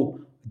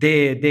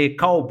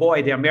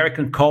cowboy, the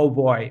American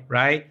cowboy,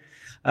 right?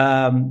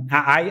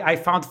 I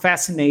found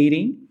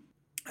fascinating.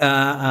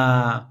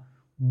 But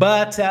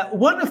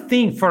one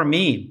thing for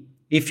me,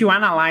 if you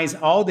analyze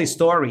all the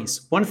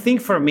stories, one thing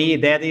for me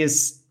that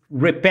is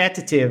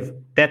repetitive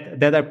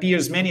that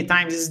appears many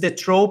times is the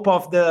trope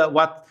of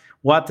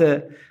what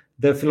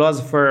the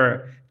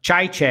philosopher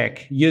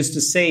Zizek used to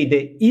say,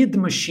 the id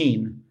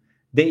machine.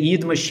 The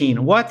id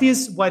machine. What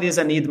is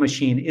an id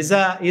machine? Is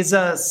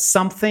a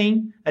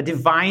something, a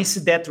device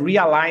that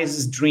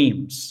realizes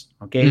dreams.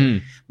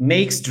 Okay,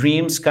 makes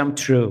dreams come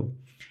true.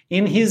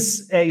 In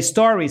his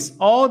stories,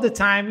 all the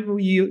time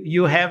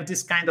you have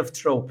this kind of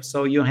trope.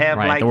 So you have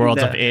like the world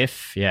of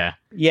If,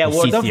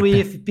 World of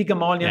If,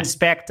 Pygmalion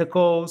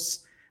spectacles.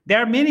 There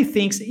are many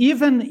things,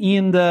 even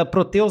in the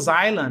Proteus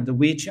Island,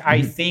 which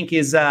I think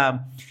is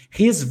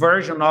his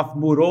version of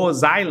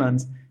Muro's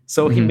Island.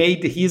 So he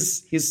made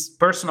his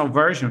personal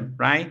version,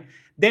 right?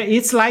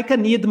 It's like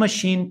an id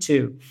machine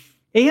too.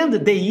 And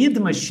the id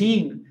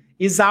machine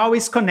is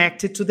always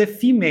connected to the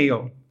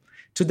female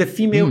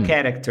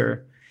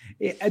character.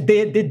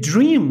 The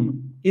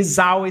dream is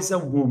always a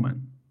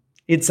woman.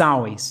 It's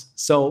always.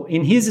 So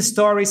in his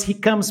stories, he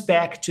comes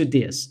back to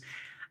this.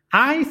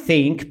 I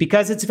think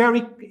because it's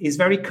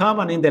very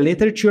common in the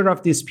literature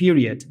of this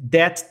period,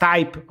 that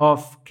type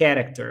of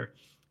character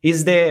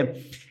is the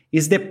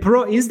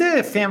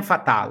femme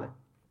fatale.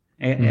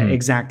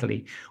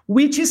 Exactly.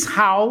 Which is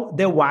how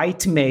the white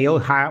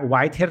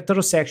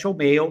heterosexual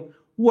male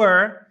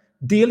were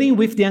dealing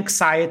with the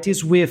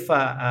anxieties with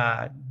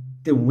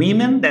the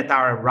women that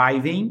are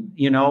arriving.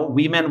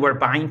 Women were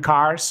buying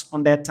cars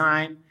on that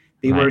time.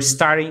 They were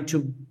starting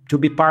to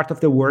be part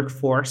of the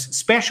workforce,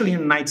 especially in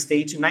the United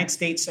States. United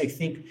States, I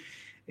think,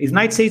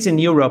 United States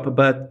and Europe,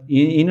 but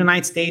in the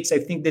United States, I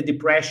think the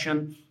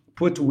Depression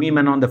put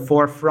women on the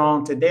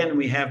forefront, and then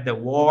we have the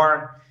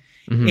war.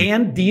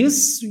 And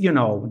this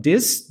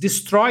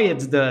destroyed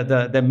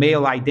the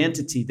male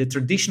identity. The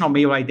traditional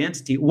male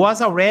identity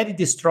was already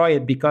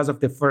destroyed because of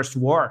the First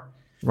War.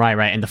 Right.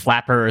 And the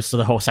flappers, so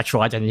the whole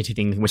sexual identity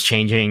thing was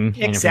changing.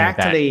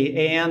 Exactly.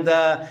 And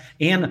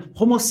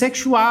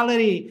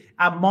homosexuality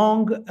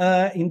among,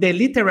 in the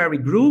literary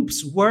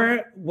groups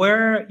were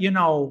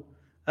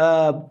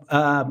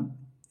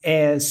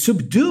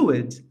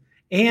subdued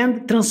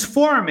and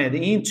transformed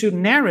into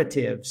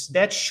narratives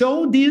that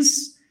show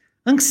this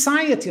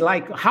anxiety,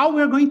 like how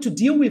we're going to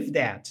deal with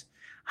that.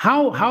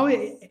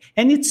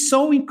 And it's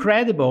so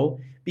incredible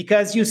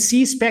because you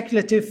see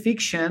speculative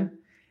fiction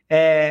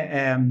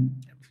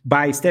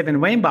by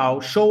Steven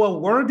Weinbaum show a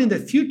world in the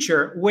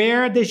future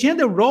where the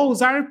gender roles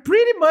are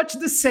pretty much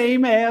the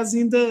same as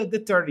in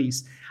the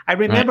 30s. I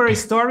remember a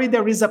story,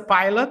 there is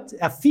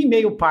a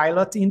female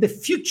pilot in the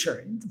future,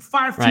 in the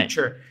far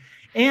future.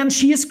 And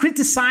she is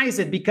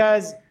criticized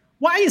because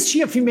why is she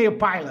a female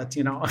pilot,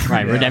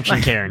 Right,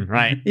 redemption Karen,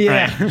 right?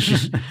 Yeah. Right.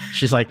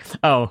 She's like,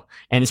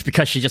 and it's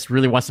because she just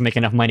really wants to make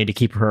enough money to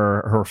keep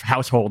her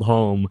household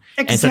home.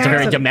 Exactly. And so it's a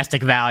very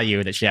domestic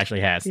value that she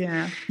actually has.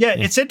 Yeah,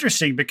 it's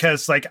interesting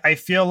because, I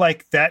feel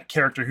like that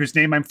character, whose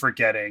name I'm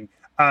forgetting,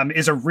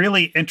 is a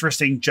really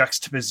interesting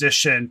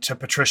juxtaposition to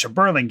Patricia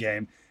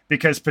Burlingame,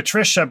 because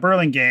Patricia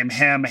Burlingame,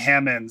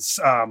 Hammond's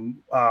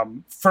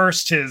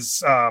first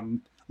his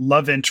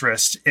love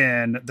interest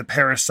in the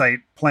Parasite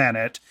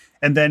Planet,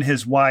 and then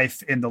his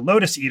wife in the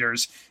Lotus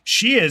Eaters,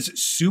 she is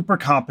super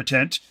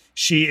competent.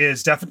 She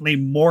is definitely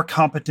more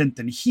competent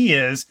than he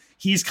is.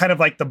 He's kind of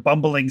like the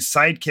bumbling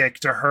sidekick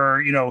to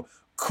her,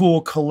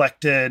 cool,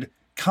 collected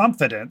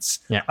confidence.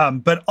 Yeah.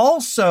 But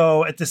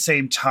also at the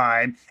same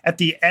time, at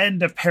the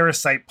end of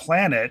Parasite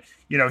Planet,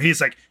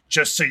 he's like,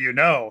 just so you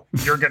know,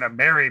 you're going to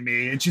marry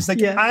me. And she's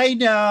like, I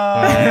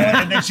know.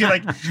 And then she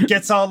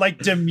gets all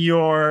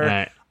demure.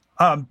 Right.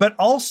 But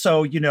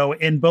also,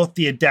 in both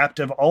the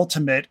Adaptive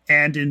Ultimate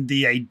and in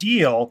the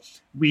Ideal,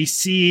 we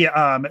see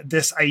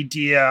this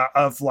idea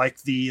of or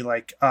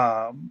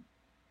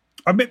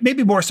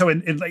maybe not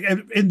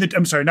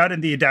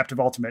in the Adaptive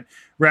Ultimate,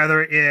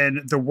 rather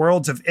in the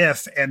Worlds of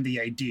If and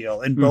the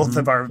Ideal, in both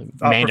of our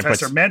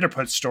Professor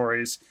Manderput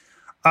stories,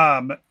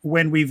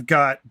 when we've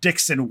got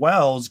Dixon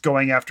Wells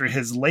going after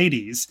his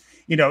ladies,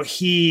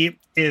 he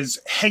is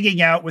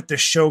hanging out with the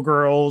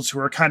showgirls who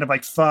are kind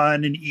of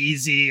fun and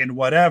easy and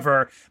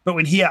whatever. But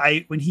when he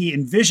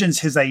envisions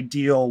his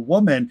ideal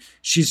woman,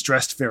 she's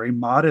dressed very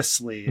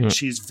modestly and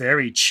she's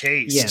very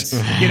chaste. Yes.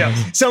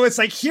 So it's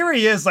here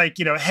he is,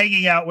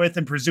 hanging out with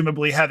and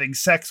presumably having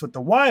sex with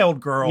the wild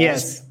girls.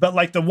 Yes.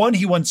 But the one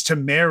he wants to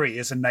marry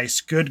is a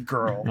nice, good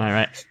girl. All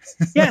right.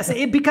 Yes,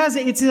 because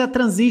it's a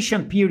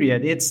transition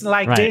period. It's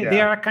they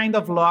are kind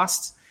of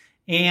lost.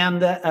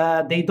 And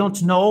they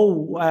don't know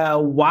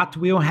what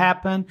will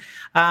happen.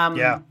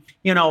 I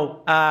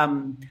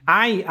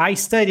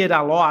studied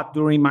a lot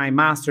during my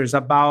master's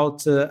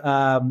about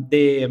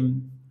the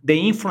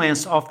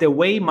influence of the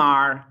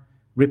Weimar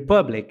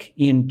Republic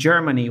in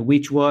Germany,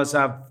 which was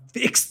a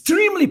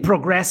extremely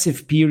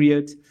progressive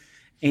period,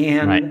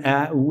 and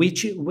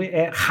which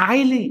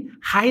highly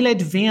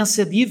advanced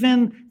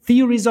even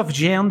theories of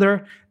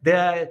gender,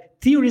 the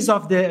theories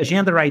of the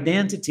gender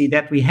identity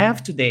that we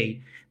have today.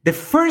 The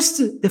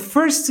first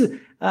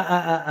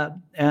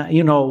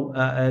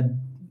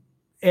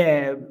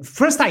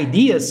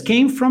ideas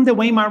came from the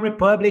Weimar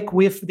Republic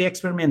with the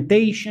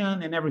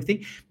experimentation and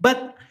everything.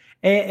 But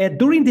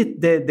during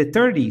the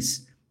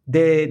 30s,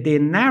 the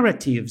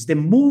narratives, the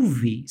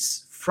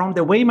movies from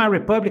the Weimar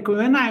Republic,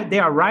 when they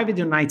arrived in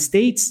the United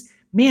States,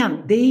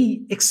 man,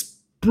 they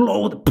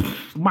explode,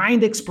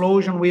 mind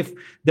explosion with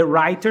the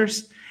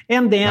writers,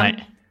 and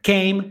then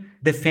came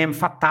the femme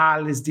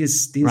fatales,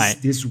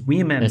 these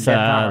women. It's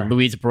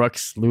Louise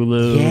Brooks,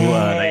 Lulu,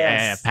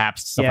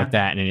 Pabst, stuff like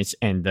that,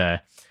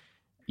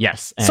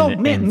 yes. So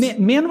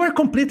men were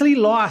completely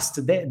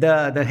lost.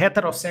 The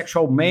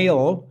heterosexual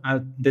male,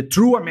 the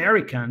true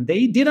American,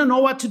 they didn't know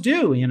what to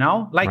do,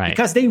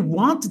 because they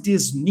want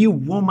this new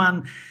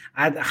woman,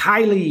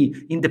 highly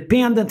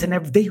independent, and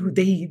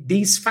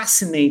this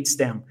fascinates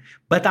them,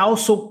 but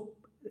also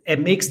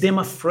it makes them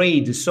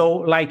afraid.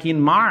 So,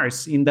 in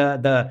Mars, in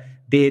the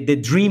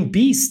Dream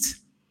Beast,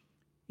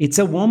 it's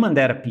a woman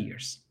that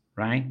appears,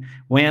 right?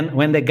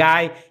 When the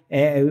guy,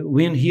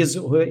 when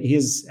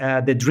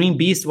the Dream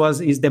Beast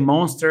is the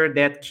monster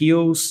that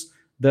kills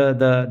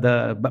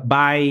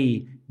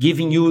by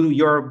giving you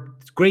your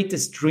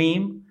greatest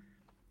dream,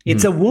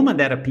 it's a woman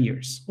that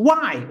appears.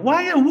 Why?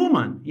 Why a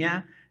woman?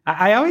 Yeah,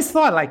 I always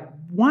thought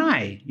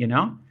why?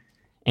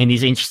 And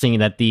it's interesting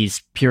that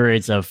these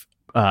periods of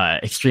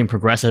extreme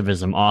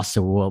progressivism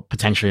also will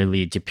potentially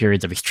lead to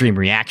periods of extreme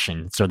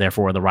reaction. So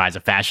therefore the rise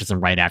of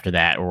fascism right after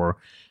that, or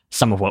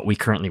some of what we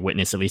currently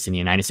witness, at least in the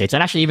United States,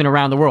 and actually even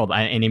around the world,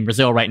 and in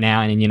Brazil right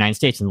now, and in the United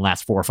States in the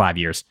last 4 or 5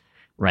 years,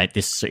 right?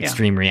 This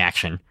extreme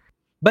reaction.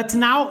 But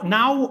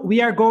now we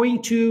are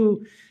going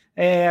to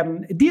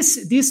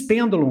this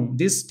pendulum,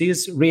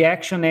 this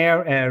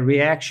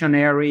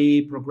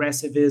reactionary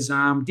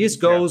progressivism. This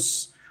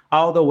goes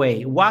all the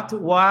way. What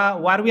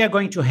we are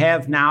going to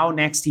have now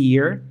next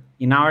year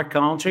in our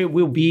country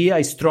will be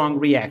a strong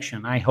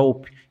reaction. I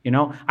hope,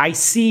 I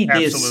see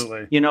this,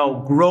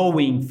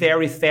 growing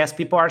very fast.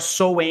 People are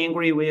so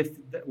angry with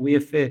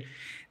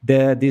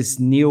this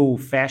new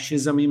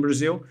fascism in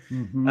Brazil.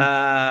 Mm-hmm.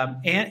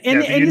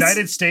 And the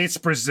United States,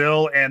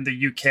 Brazil, and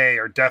the UK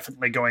are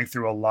definitely going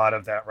through a lot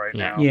of that right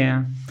now.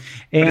 Yeah.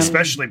 But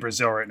especially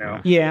Brazil right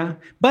now. Yeah.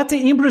 But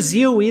in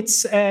Brazil,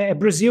 it's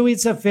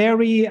a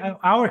very,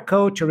 our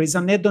culture is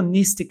an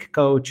hedonistic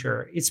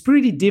culture. It's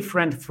pretty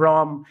different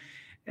from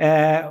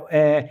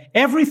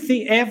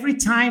everything. Every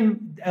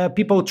time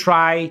people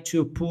try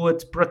to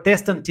put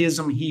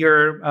Protestantism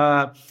here,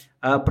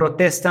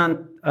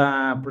 Protestant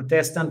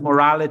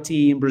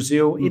morality in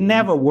Brazil, it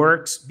never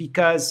works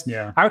because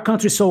our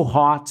country is so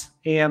hot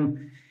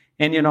and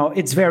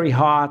it's very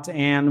hot,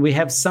 and we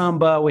have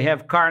samba, we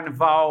have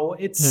carnival.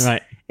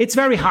 It's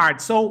very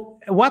hard. So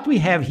what we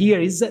have here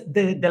is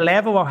the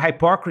level of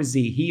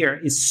hypocrisy here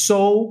is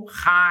so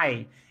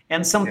high,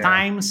 and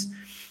sometimes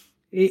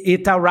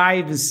it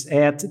arrives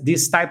at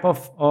this type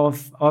of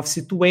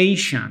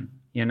situation.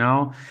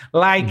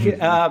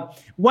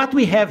 What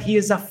we have here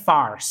is a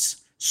farce.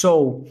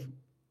 So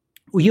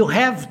you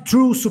have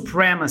true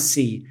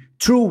supremacy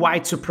true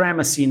white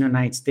supremacy in the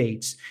United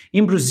States.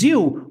 In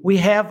Brazil, we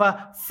have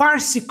a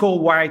farcical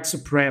white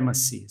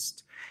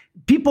supremacist.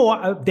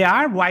 There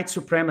are white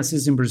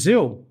supremacists in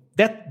Brazil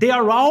that they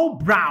are all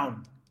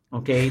brown,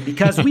 okay?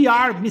 Because we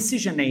are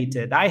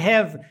miscegenated. I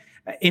have,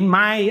 in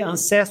my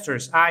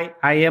ancestors,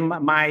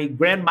 my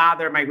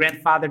grandmother, my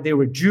grandfather, they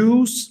were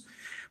Jews.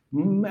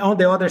 On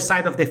the other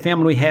side of the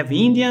family, we have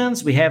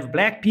Indians, we have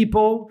black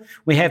people,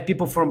 we have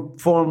people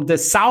from the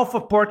south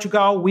of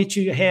Portugal, which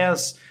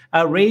has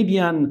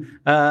Arabian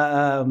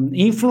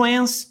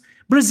influence.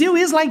 Brazil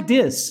is like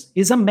this,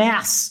 is a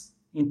mess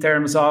in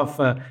terms of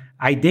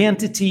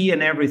identity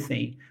and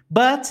everything.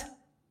 But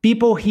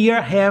people here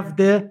have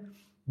the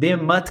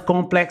mud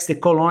complex, the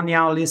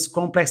colonialist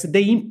complex.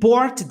 They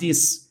import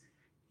these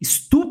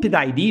stupid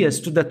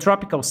ideas to the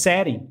tropical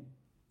setting.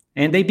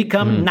 And they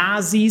become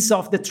Nazis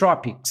of the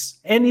tropics.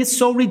 And it's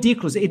so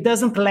ridiculous. It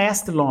doesn't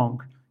last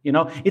long.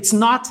 It's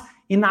not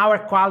in our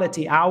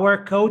quality. Our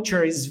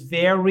culture is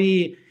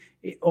very,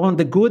 on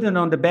the good and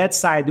on the bad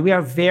side, we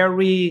are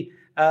very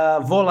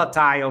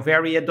volatile,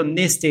 very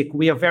hedonistic.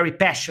 We are very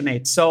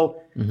passionate.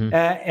 So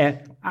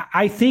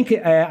I think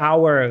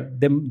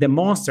the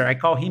monster, I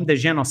call him the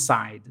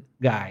genocide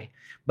guy.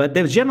 But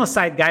the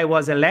genocide guy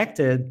was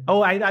elected.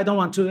 Oh, I don't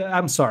want to.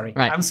 I'm sorry.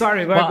 Right. I'm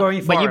sorry. We're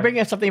going far. But you bring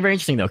up something very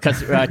interesting, though,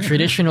 because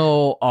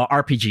traditional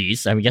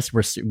RPGs, I guess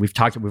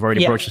we've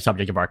already broached the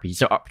subject of RPGs.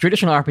 So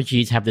traditional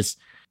RPGs have this,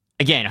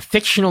 again, a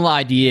fictional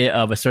idea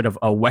of a sort of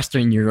a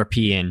Western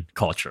European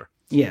culture.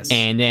 Yes.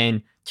 And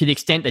then to the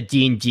extent that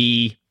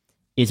D&D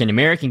is an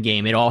American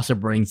game, it also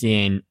brings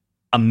in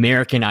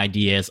American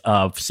ideas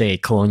of, say,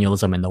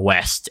 colonialism in the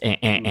West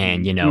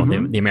and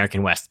the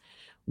American West.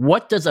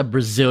 What does a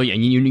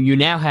Brazilian, you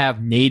now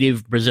have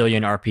native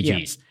Brazilian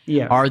RPGs.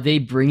 Yeah. Are they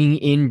bringing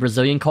in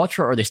Brazilian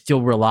culture, or are they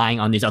still relying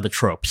on these other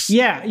tropes?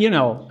 Yeah,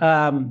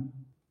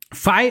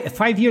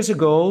 5 years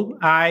ago,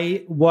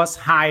 I was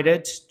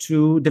hired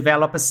to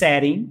develop a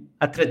setting,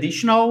 a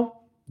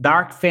traditional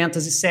dark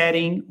fantasy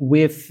setting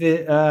with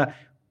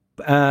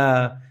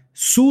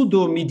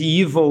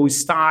pseudo-medieval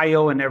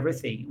style and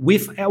everything,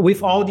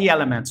 with all the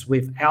elements,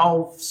 with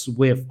elves,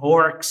 with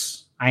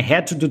orcs. I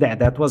had to do that.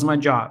 That was my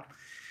job.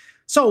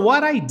 So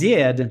what I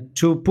did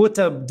to put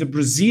the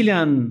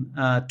Brazilian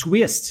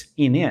twist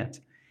in it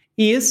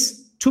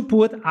is to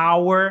put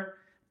our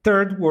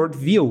third world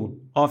view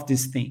of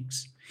these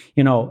things.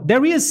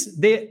 There is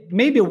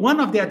maybe one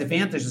of the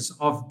advantages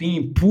of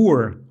being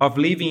poor, of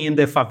living in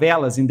the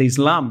favelas, in the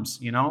slums,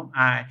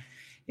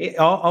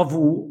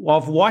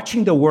 of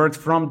watching the world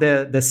from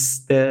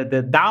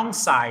the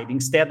downside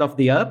instead of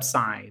the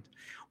upside.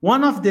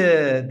 One of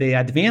the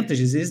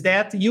advantages is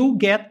that you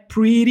get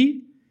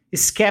pretty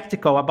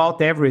skeptical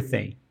about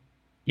everything,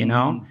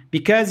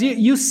 because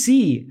you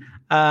see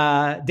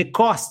the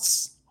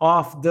costs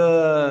of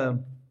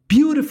the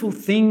beautiful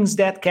things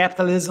that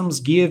capitalism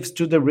gives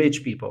to the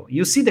rich people.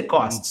 You see the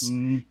costs.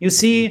 You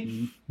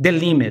see the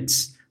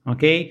limits,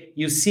 okay?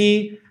 You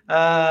see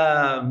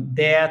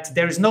that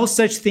there is no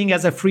such thing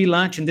as a free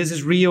lunch, and this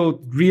is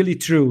really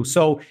true.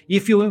 So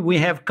we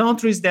have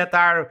countries that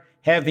are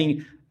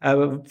having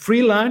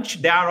free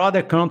lunch, there are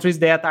other countries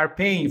that are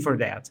paying for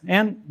that.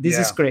 And this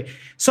is great.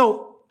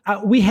 So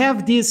we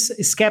have this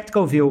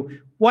skeptical view.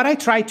 What I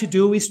try to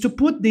do is to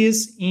put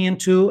this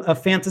into a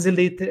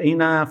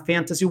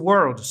fantasy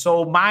world.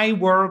 So my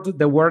world,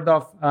 the world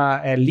of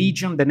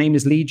Legion, the name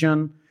is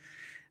Legion.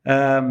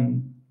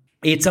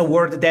 It's a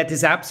world that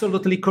is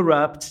absolutely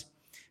corrupt.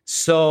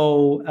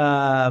 So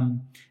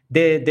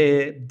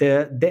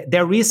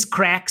there is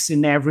cracks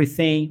in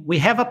everything. We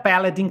have a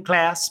paladin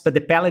class, but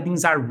the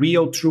paladins are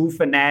real, true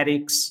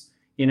fanatics.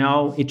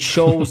 It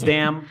shows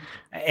them,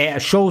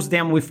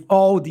 with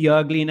all the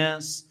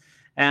ugliness.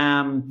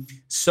 And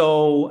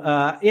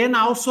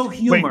also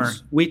humor,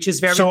 which is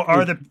very. So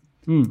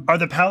are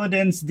the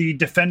paladins the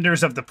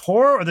defenders of the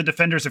poor or the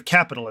defenders of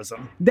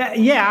capitalism?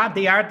 They are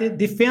the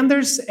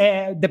defenders.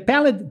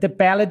 The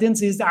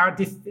paladins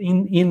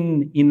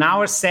in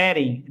our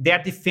setting. They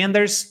are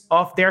defenders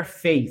of their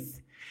faith,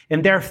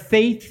 and their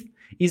faith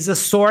is a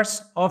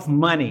source of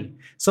money.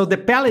 So the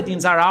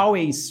paladins are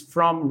always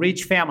from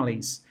rich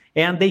families,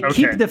 and they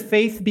keep the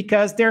faith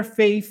because their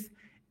faith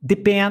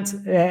depends.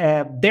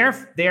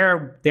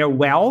 Their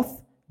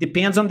wealth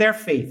depends on their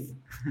faith.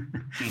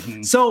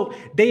 So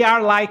they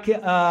are like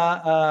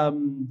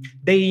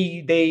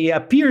they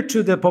appear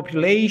to the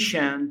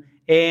population,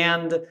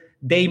 and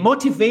they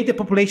motivate the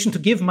population to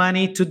give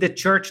money to the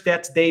church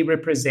that they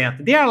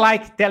represent. They are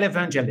like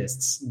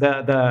televangelists,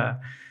 the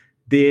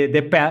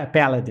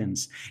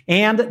paladins.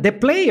 And the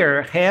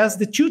player has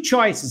the two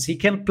choices. He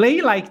can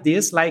play like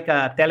this, like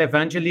a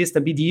televangelist, a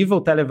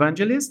medieval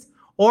televangelist,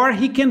 or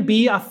he can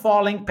be a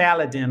fallen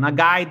paladin, a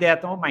guy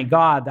that, oh my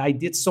God, I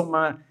did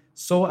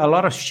a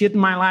lot of shit in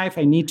my life.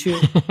 I need to,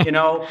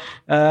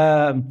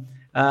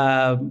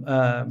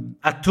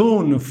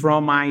 atone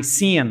from my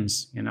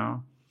sins,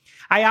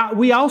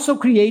 We also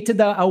created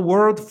a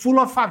world full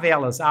of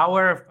favelas.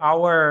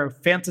 Our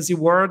fantasy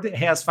world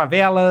has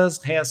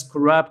favelas, has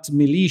corrupt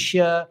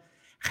militia,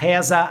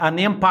 has an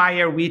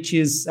empire which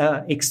is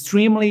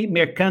extremely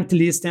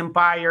mercantilist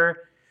empire,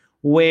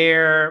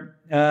 where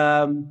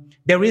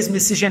there is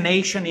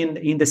miscegenation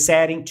in the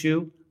setting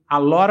too. A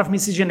lot of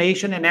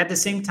miscegenation, and at the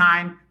same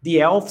time,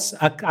 the elves,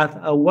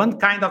 one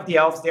kind of the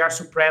elves, they are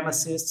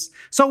supremacists.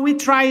 So we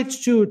tried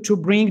to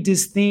bring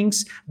these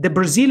things, the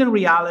Brazilian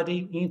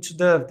reality, into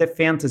the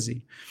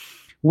fantasy.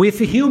 With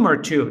humor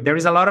too. There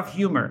is a lot of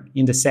humor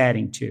in the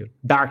setting too,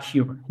 dark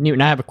humor.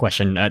 Newton, I have a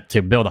question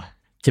to build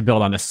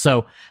on this.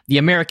 So the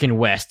American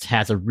West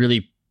has a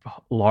really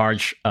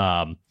large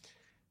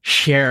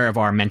share of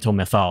our mental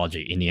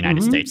mythology in the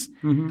United States.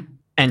 Mm-hmm.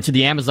 And to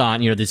the Amazon,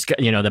 the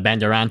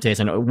Bandeirantes,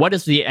 and what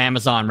does the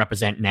Amazon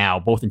represent now,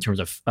 both in terms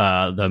of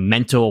the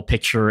mental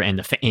picture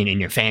and in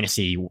your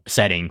fantasy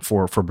setting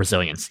for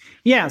Brazilians?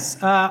 Yes,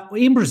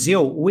 in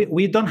Brazil,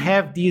 we don't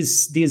have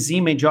this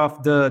image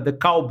of the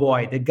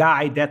cowboy, the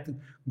guy that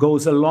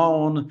goes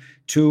alone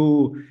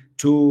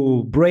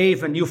to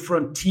brave a new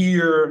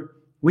frontier.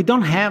 We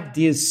don't have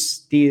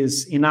this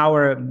in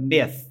our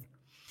myth.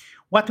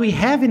 What we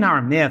have in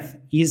our myth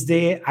is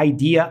the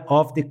idea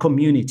of the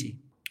community.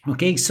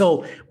 Okay,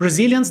 so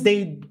Brazilians,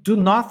 they do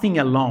nothing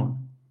alone.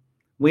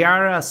 We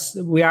are a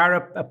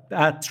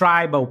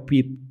tribal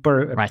people.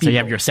 Right. So you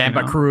have your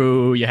samba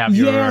crew. You have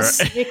your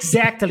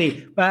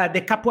exactly. I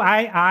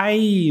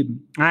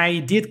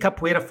did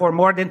capoeira for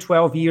more than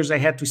 12 years. I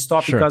had to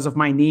stop because of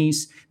my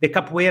knees. The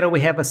capoeira, we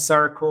have a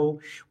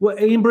circle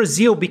in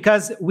Brazil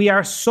because we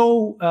are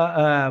so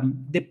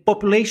the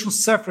population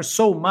suffers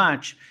so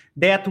much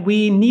that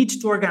we need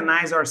to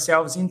organize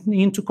ourselves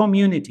into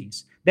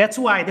communities. That's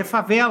why the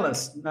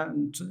favelas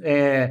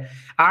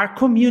are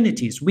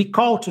communities. We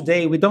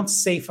don't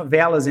say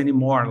favelas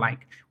anymore.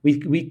 Like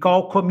we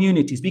call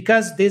communities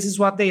because this is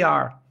what they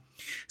are.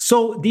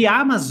 So the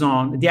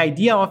Amazon, the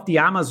idea of the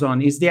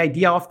Amazon is the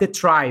idea of the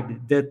tribe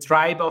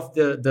of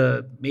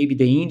the maybe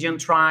the Indian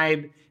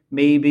tribe,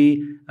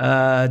 maybe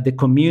the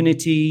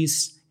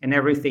communities and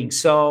everything.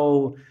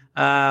 So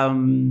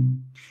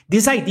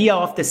this idea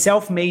of the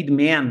self-made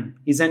man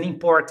is an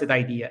imported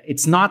idea.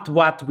 It's not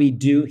what we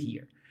do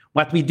here.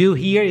 What we do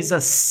here is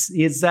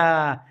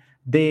the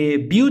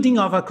building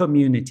of a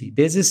community.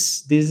 This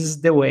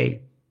is the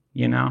way,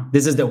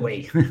 This is the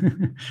way.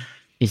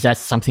 Is that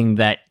something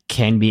that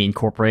can be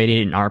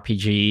incorporated in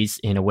RPGs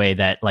in a way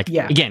that,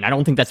 again, I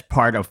don't think that's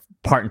part and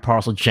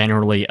parcel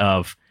generally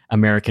of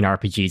American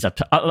RPGs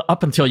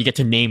up until you get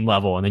to name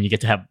level, and then you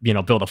get to have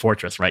build a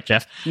fortress, right,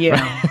 Jeff?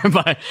 Yeah.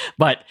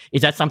 but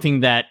is that something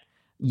that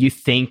you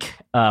think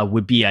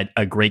would be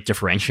a great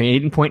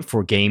differentiating point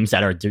for games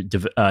that are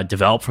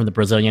developed from the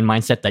Brazilian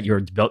mindset, that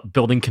you're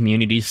building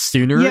communities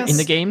sooner in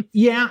the game?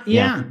 Yeah.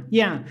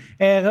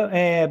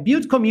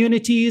 Build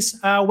communities.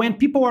 When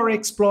people are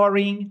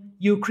exploring,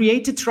 you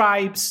create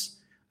tribes.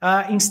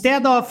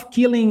 Instead of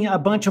killing a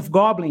bunch of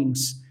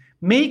goblins,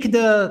 make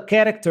the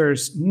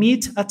characters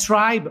meet a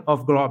tribe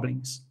of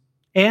goblins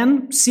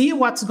and see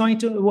what's going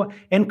to,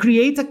 and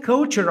create a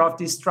culture of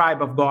this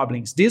tribe of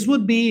goblins. This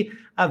would be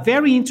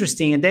very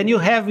interesting. And then you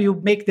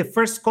make the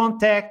first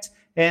contact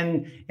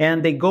and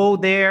they go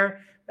there.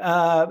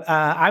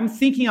 I'm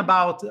thinking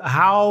about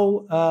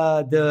how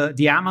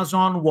the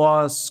Amazon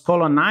was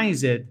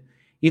colonized.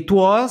 It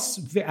was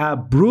a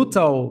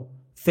brutal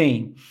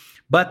thing.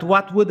 But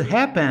what would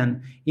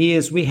happen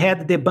is we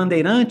had the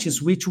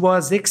Bandeirantes, which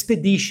was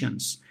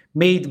expeditions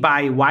made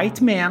by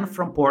white men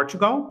from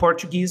Portugal,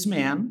 Portuguese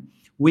men,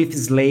 with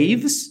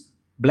slaves,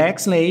 black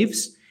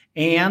slaves,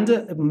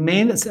 and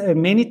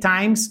many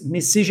times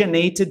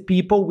miscegenated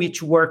people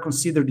which were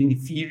considered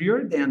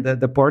inferior than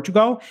the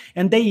Portugal,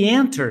 and they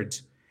entered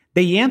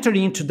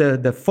into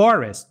the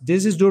forest.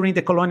 This is during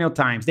the colonial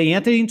times. They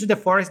entered into the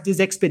forest, these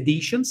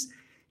expeditions,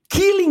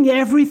 killing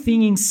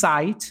everything in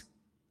sight,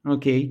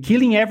 and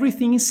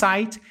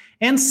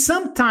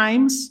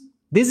sometimes,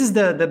 this is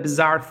the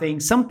bizarre thing,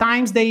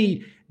 sometimes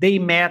they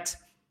met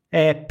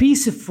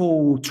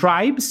peaceful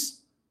tribes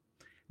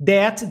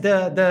that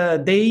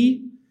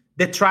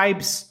the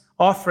tribes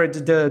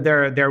offered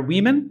their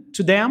women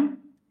to them,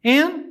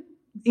 and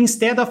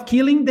instead of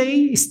killing,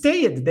 they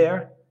stayed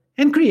there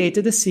and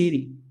created a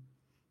city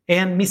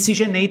and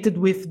miscegenated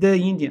with the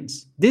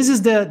Indians. This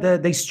is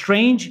the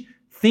strange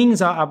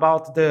things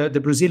about the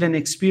Brazilian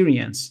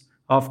experience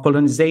of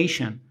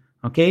colonization,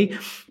 okay?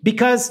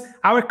 Because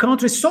our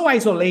country is so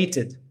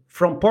isolated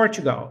from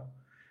Portugal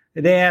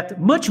that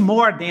much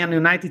more than the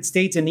United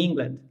States and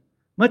England,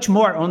 much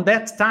more on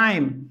that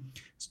time,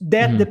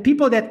 that the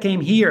people that came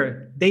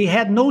here, they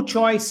had no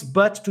choice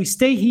but to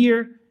stay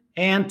here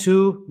and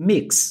to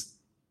mix.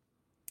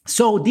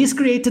 So this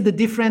created a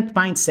different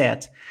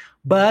mindset.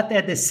 But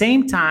at the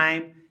same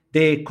time,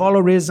 the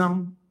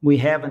colorism we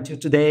have until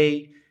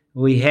today,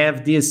 we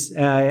have this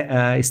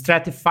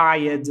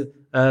stratified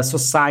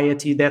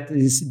society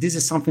this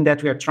is something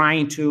that we are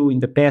trying to, in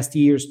the past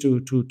years,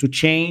 to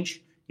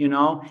change,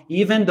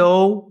 even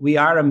though we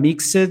are a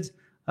mixed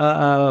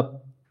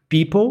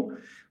people,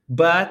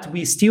 but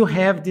we still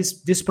have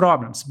these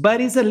problems. But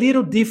it's a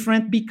little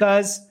different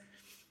because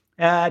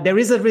there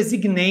is a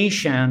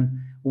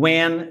resignation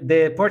when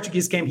the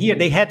Portuguese came here,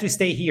 they had to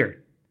stay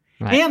here.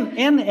 Right.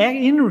 And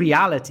in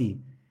reality,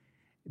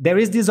 there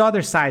is this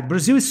other side.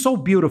 Brazil is so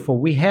beautiful.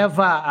 We have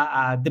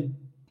the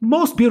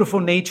most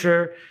beautiful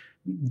nature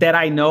that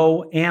I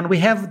know, and we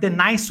have the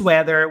nice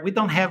weather. We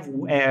don't have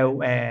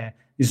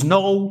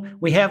snow.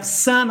 We have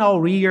sun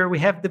all year. We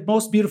have the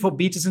most beautiful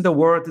beaches in the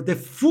world. The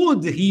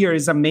food here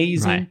is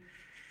amazing. Right.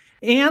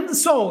 And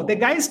so the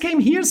guys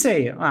came here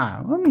say,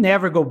 I'll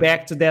never go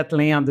back to that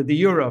land, the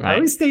Europe. Right.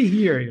 I'll stay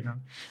here, you know.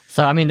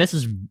 So, I mean, this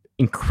is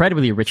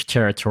incredibly rich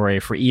territory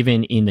for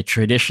even in the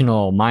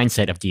traditional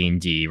mindset of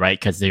D&D, right?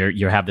 Because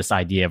you have this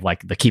idea of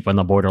like the keep on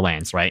the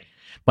borderlands, right?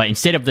 But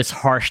instead of this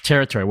harsh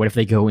territory, what if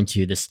they go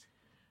into this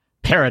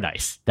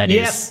paradise that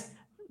is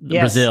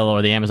Brazil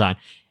or the Amazon?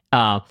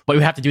 But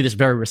we have to do this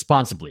very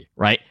responsibly,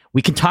 right?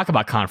 We can talk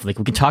about conflict.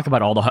 We can talk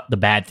about all the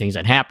bad things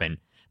that happen,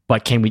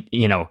 but can we,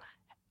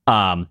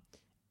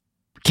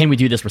 can we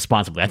do this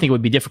responsibly? I think it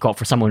would be difficult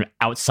for someone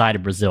outside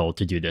of Brazil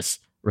to do this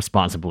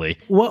responsibly.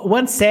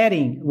 One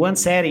setting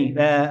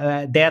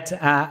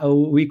that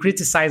we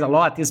criticize a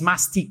lot is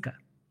Mastica.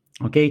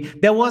 Okay,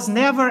 there was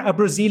never a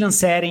Brazilian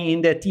setting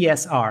in the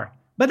TSR,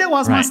 but there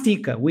was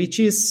Mastica, which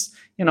is,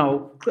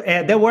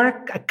 there were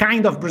a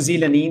kind of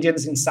Brazilian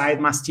Indians inside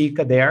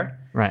Mastica there.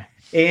 Right.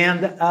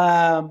 And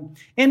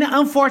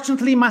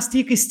unfortunately,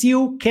 Mastica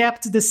still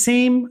kept the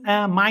same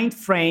mind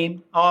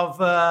frame of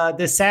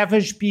the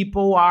savage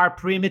people are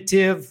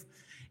primitive,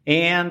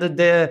 and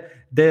the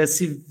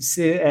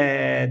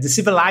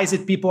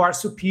civilized people are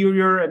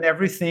superior and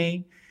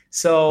everything.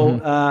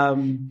 So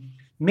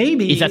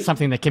maybe is that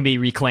something that can be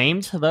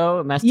reclaimed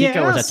though,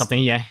 Mastica, or is that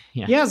something? Yeah.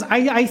 Yes,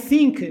 I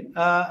think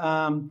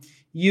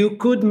you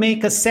could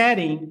make a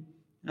setting.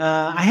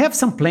 I have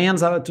some plans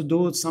to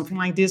do something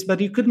like this,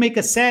 but you could make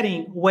a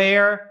setting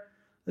where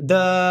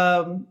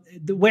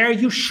where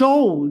you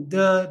show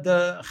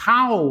the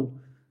how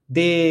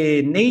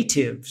the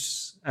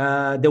natives,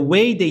 the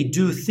way they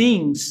do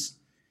things.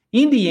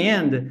 In the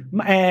end,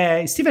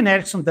 Steven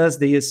Erikson does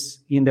this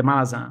in the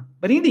Malazan,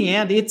 but in the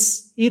end,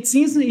 it's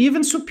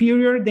even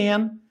superior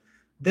than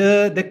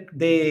the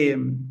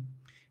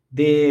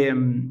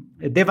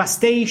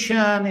devastation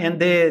and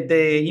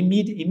the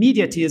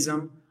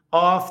immediatism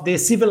of the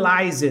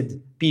civilized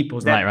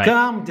peoples that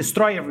come,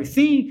 destroy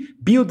everything,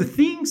 build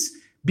things,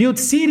 build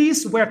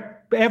cities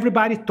where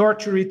everybody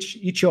torture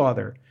each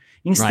other,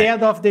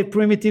 instead of the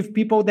primitive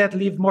people that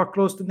live more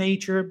close to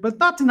nature, but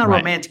not in a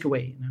romantic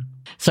way.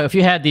 So if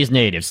you had these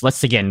natives, let's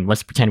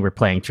pretend we're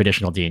playing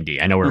traditional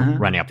D&D. I know we're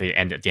running up at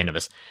the end of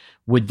this.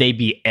 Would they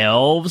be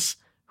elves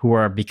who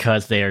are,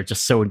 because they are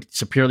just so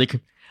superiorly,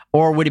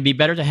 or would it be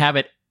better to have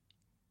it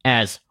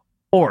as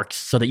orcs,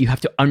 so that you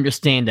have to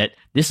understand that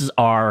this is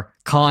our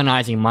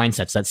colonizing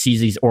mindsets that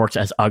sees these orcs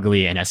as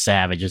ugly and as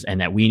savages,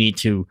 and that we need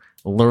to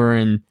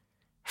learn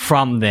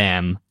from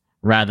them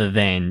rather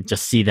than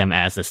just see them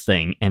as this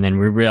thing. And then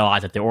we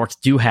realize that the orcs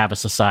do have a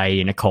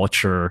society and a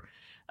culture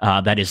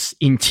that is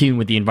in tune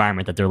with the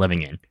environment that they're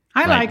living in.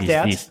 I like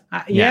that.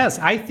 Yes,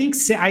 I think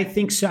so.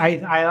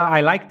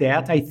 I like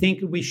that. I think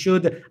we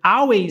should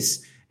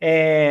always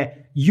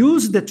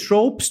use the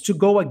tropes to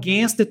go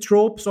against the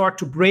tropes, or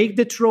to break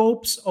the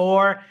tropes,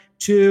 or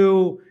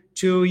to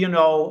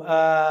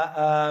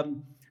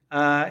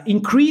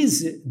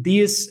increase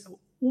this.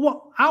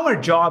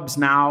 Our jobs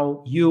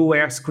now, you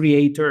as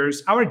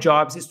creators, our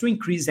jobs is to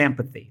increase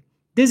empathy.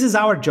 This is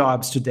our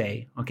jobs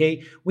today,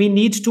 okay? We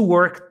need to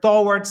work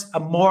towards a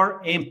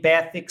more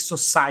empathic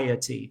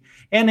society.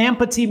 And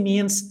empathy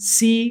means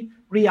see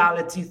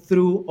reality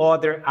through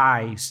other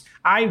eyes.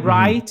 I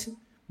write.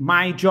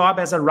 My job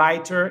as a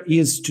writer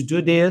is to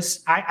do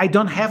this. I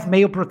don't have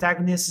male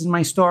protagonists in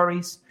my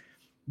stories.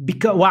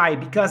 Why?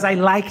 Because I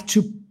like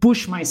to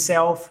push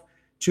myself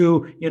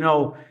to,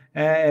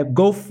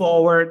 go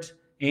forward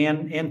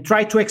and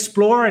try to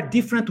explore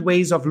different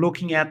ways of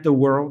looking at the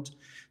world.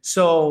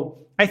 So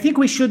I think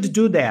we should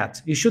do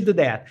that. You should do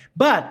that.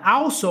 But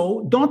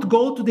also, don't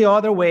go to the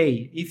other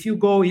way. If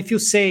you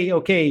say,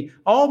 okay,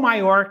 all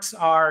my orcs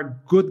are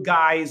good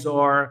guys,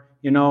 or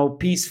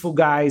peaceful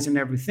guys and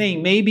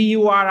everything, maybe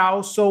you are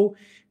also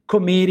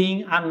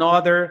committing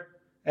another,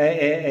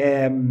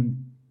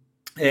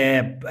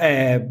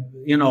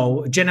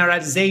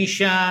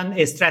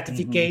 generalization,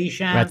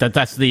 stratification. Right,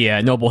 that's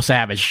the noble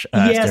savage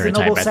stereotype. The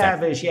noble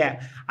savage,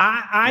 yeah.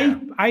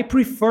 I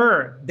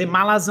prefer the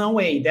Malazan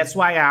way. That's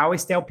why I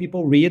always tell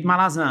people, read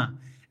Malazan.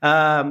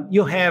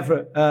 You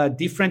have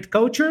different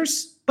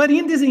cultures, but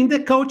in the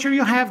culture,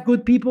 you have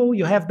good people,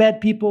 you have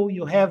bad people,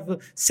 you have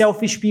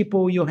selfish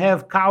people, you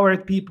have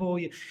coward people.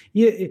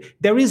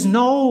 There is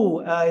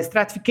no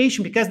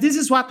stratification, because this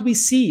is what we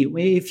see.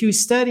 If you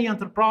study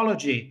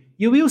anthropology,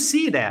 you will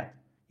see that.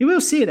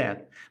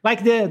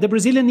 Like the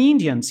Brazilian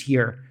Indians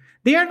here,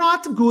 they are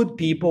not good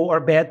people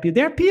or bad people.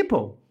 They're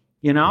people,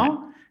 They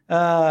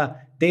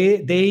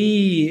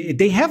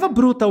have a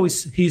brutal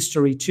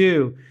history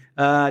too.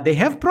 They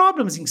have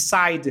problems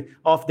inside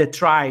of the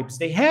tribes.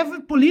 They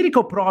have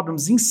political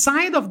problems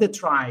inside of the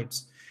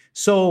tribes.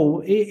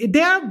 So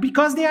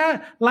because they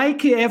are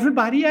like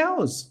everybody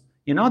else.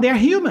 they're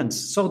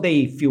humans. So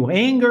they feel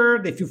anger,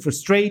 they feel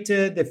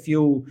frustrated,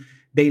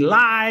 they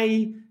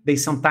lie, they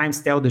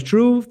sometimes tell the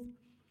truth.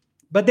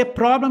 But the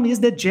problem is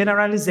the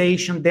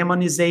generalization,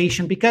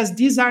 demonization, because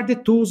these are the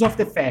tools of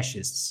the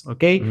fascists,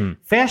 okay? Mm-hmm.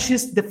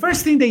 Fascists, the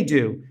first thing they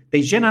do,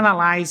 they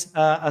generalize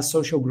a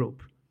social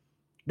group.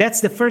 That's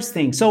the first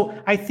thing. So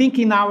I think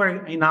in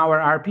our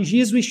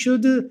RPGs, we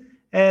should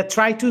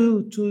try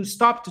to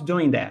stop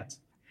doing that.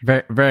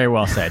 Very, very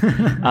well said.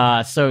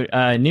 So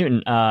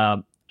Newton,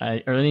 are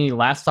there any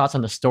last thoughts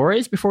on the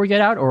stories before we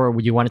get out, or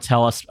would you want to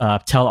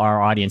tell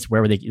our audience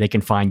where they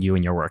can find you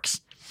and your works?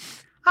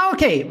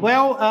 Okay,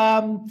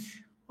 well,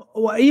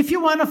 if you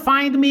want to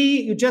find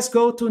me, you just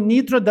go to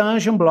Nitro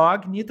Dungeon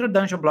blog. You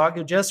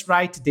just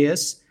write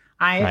this.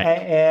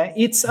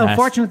 It's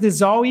unfortunately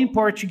it's all in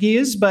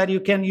Portuguese, but you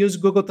can use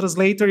Google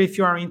Translator if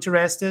you are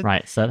interested.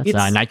 Right. So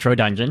that's Nitro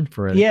Dungeon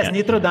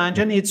Nitro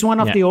Dungeon. It's one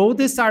of the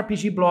oldest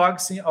RPG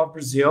blogs of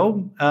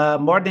Brazil.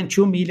 More than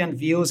 2 million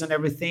views and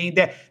everything.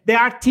 There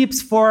are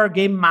tips for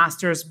game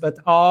masters, but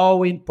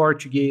all in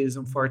Portuguese,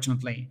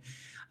 unfortunately.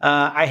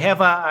 I have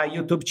a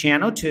YouTube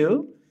channel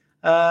too.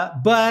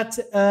 But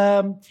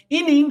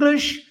in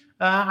English,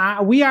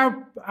 I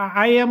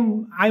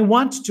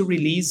want to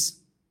release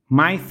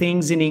my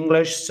things in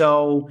English.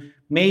 So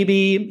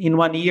maybe in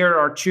 1 year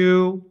or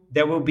two,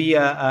 there will be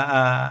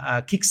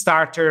a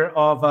Kickstarter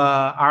of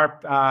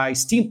a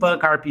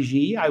steampunk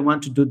RPG. I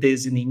want to do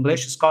this in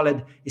English. It's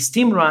called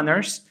Steam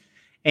Runners,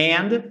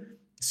 and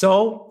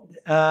so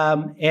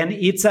and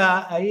it's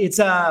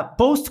a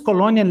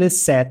post-colonialist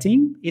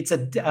setting. It's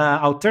an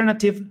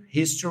alternative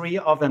history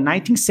of the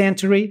 19th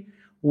century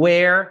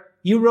where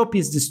Europe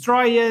is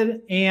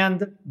destroyed,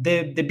 and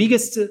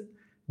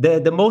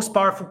the most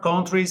powerful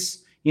countries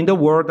in the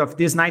world of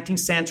this 19th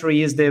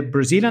century is the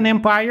Brazilian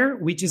Empire,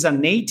 which is a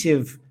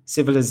native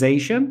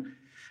civilization,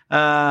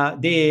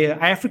 the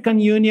African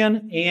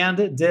Union, and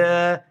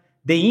the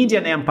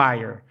Indian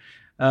Empire.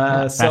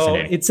 So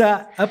it's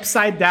a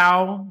upside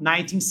down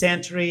 19th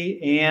century,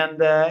 and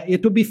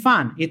it will be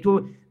fun.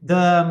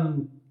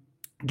 The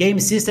game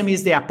system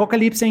is the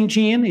Apocalypse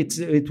Engine.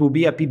 It will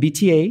be a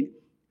PBTA,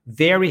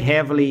 very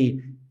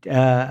heavily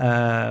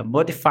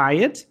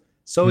modified.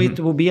 So it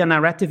will be a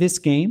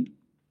narrativist game.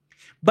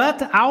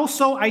 But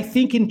also, I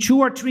think in 2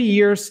 or 3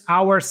 years,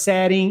 our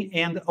setting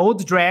and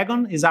Old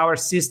Dragon is our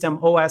system,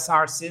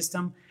 OSR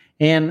system,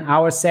 and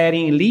our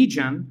setting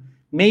Legion,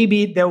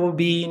 maybe there will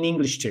be in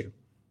English too.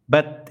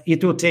 But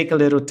it will take a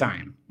little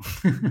time.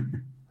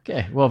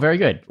 Okay, well, very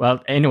good.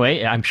 Well,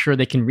 anyway, I'm sure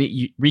they can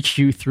reach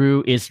you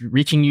through. Is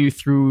reaching you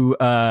through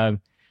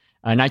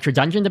Nitro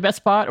Dungeon the best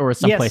spot, or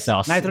someplace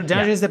else? Nitro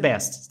Dungeon is the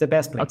best. It's the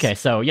best place. Okay,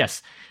 so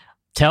yes,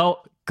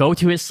 go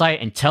to his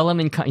site and tell him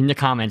in the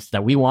comments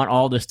that we want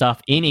all this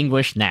stuff in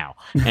English now.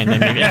 And then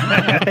maybe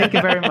Thank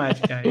you very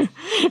much, guys.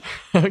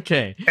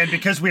 Okay. And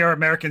because we are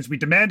Americans, we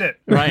demand it.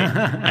 Right.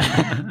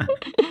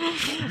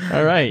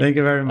 All right. Thank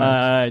you very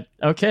much.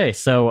 Okay,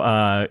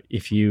 so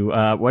if you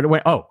I'm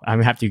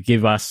gonna have to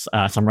give us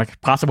some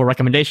possible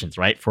recommendations,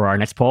 right, for our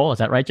next poll. Is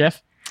that right,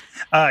 Jeff?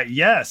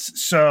 Yes.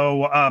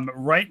 So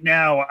right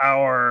now,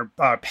 our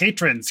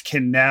patrons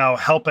can now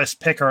help us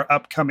pick our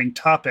upcoming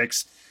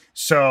topics.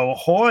 So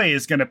Hoy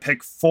is going to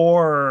pick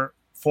four.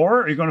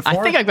 Are you going to 4? I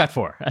think I've got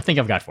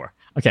 4.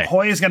 Okay.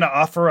 Hoy is going to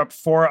offer up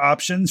 4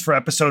 options for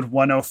episode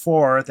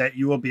 104 that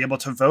you will be able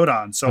to vote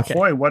on. So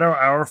Hoy, what are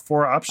our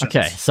 4 options?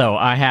 Okay. So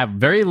I have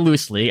very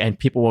loosely, and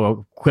people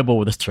will quibble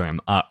with this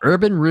term,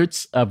 Urban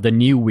Roots of the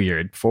New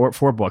Weird. 4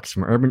 books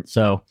from Urban.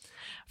 So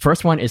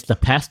first one is The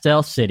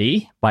Pastel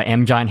City by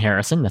M. John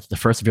Harrison. That's the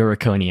first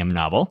Viraconium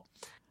novel.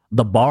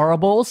 The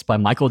Borrables by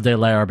Michael de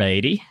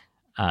Larrabade.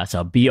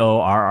 So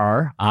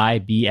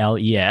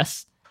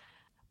Borribles.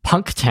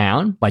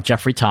 Punktown by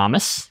Jeffrey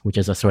Thomas, which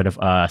is a sort of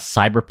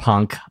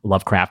cyberpunk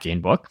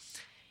Lovecraftian book.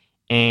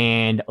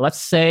 And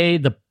let's say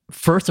the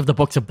first of the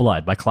Books of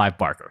Blood by Clive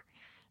Barker.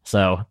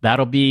 So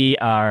that'll be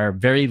our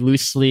very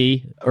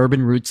loosely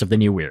Urban Roots of the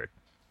New Weird.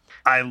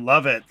 I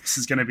love it. This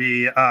is going to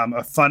be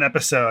a fun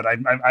episode.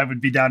 I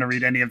would be down to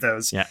read any of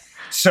those. Yeah.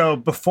 So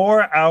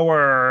before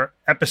our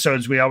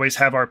episodes, we always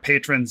have our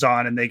patrons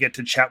on, and they get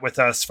to chat with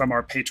us from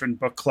our patron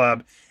book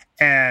club.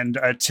 And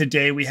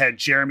today we had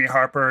Jeremy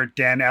Harper,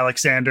 Dan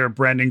Alexander,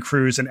 Brandon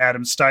Cruz, and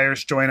Adam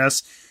Stiers join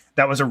us.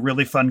 That was a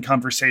really fun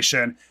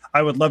conversation.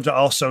 I would love to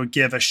also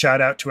give a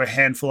shout out to a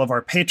handful of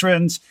our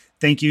patrons.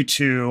 Thank you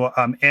to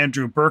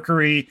Andrew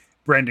Berkery,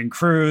 Brandon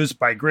Cruz,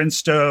 By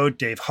Grinstow,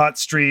 Dave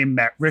Hotstream,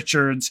 Matt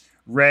Richards,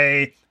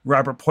 Ray,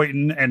 Robert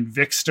Poyton, and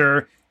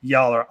Vixter.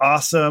 Y'all are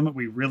awesome.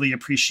 We really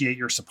appreciate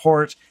your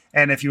support.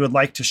 And if you would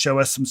like to show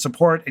us some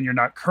support and you're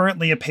not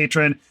currently a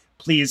patron,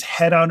 please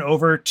head on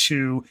over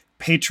to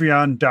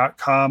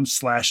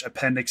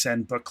patreon.com/Appendix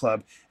N Book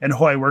Club. And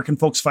Hoy, where can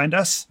folks find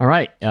us? All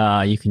right.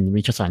 You can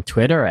reach us on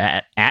Twitter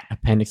at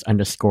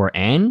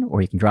appendix_N,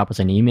 or you can drop us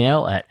an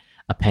email at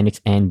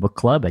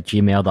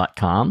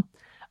appendixnbookclub@gmail.com.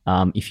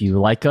 If you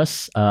like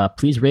us,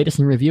 please rate us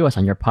and review us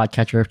on your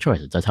podcatcher of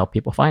choice. It does help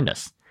people find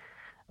us.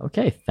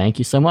 Okay. Thank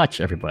you so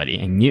much, everybody.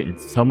 And Newton,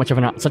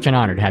 such an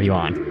honor to have you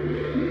on.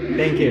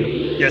 Thank you.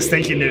 Yes,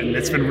 thank you, Newton.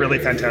 It's been really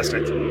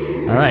fantastic.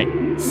 All right.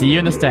 See you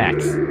in the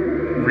stacks.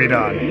 Read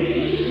on.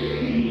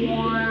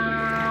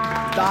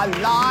 The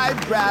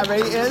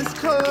library is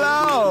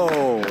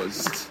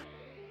closed.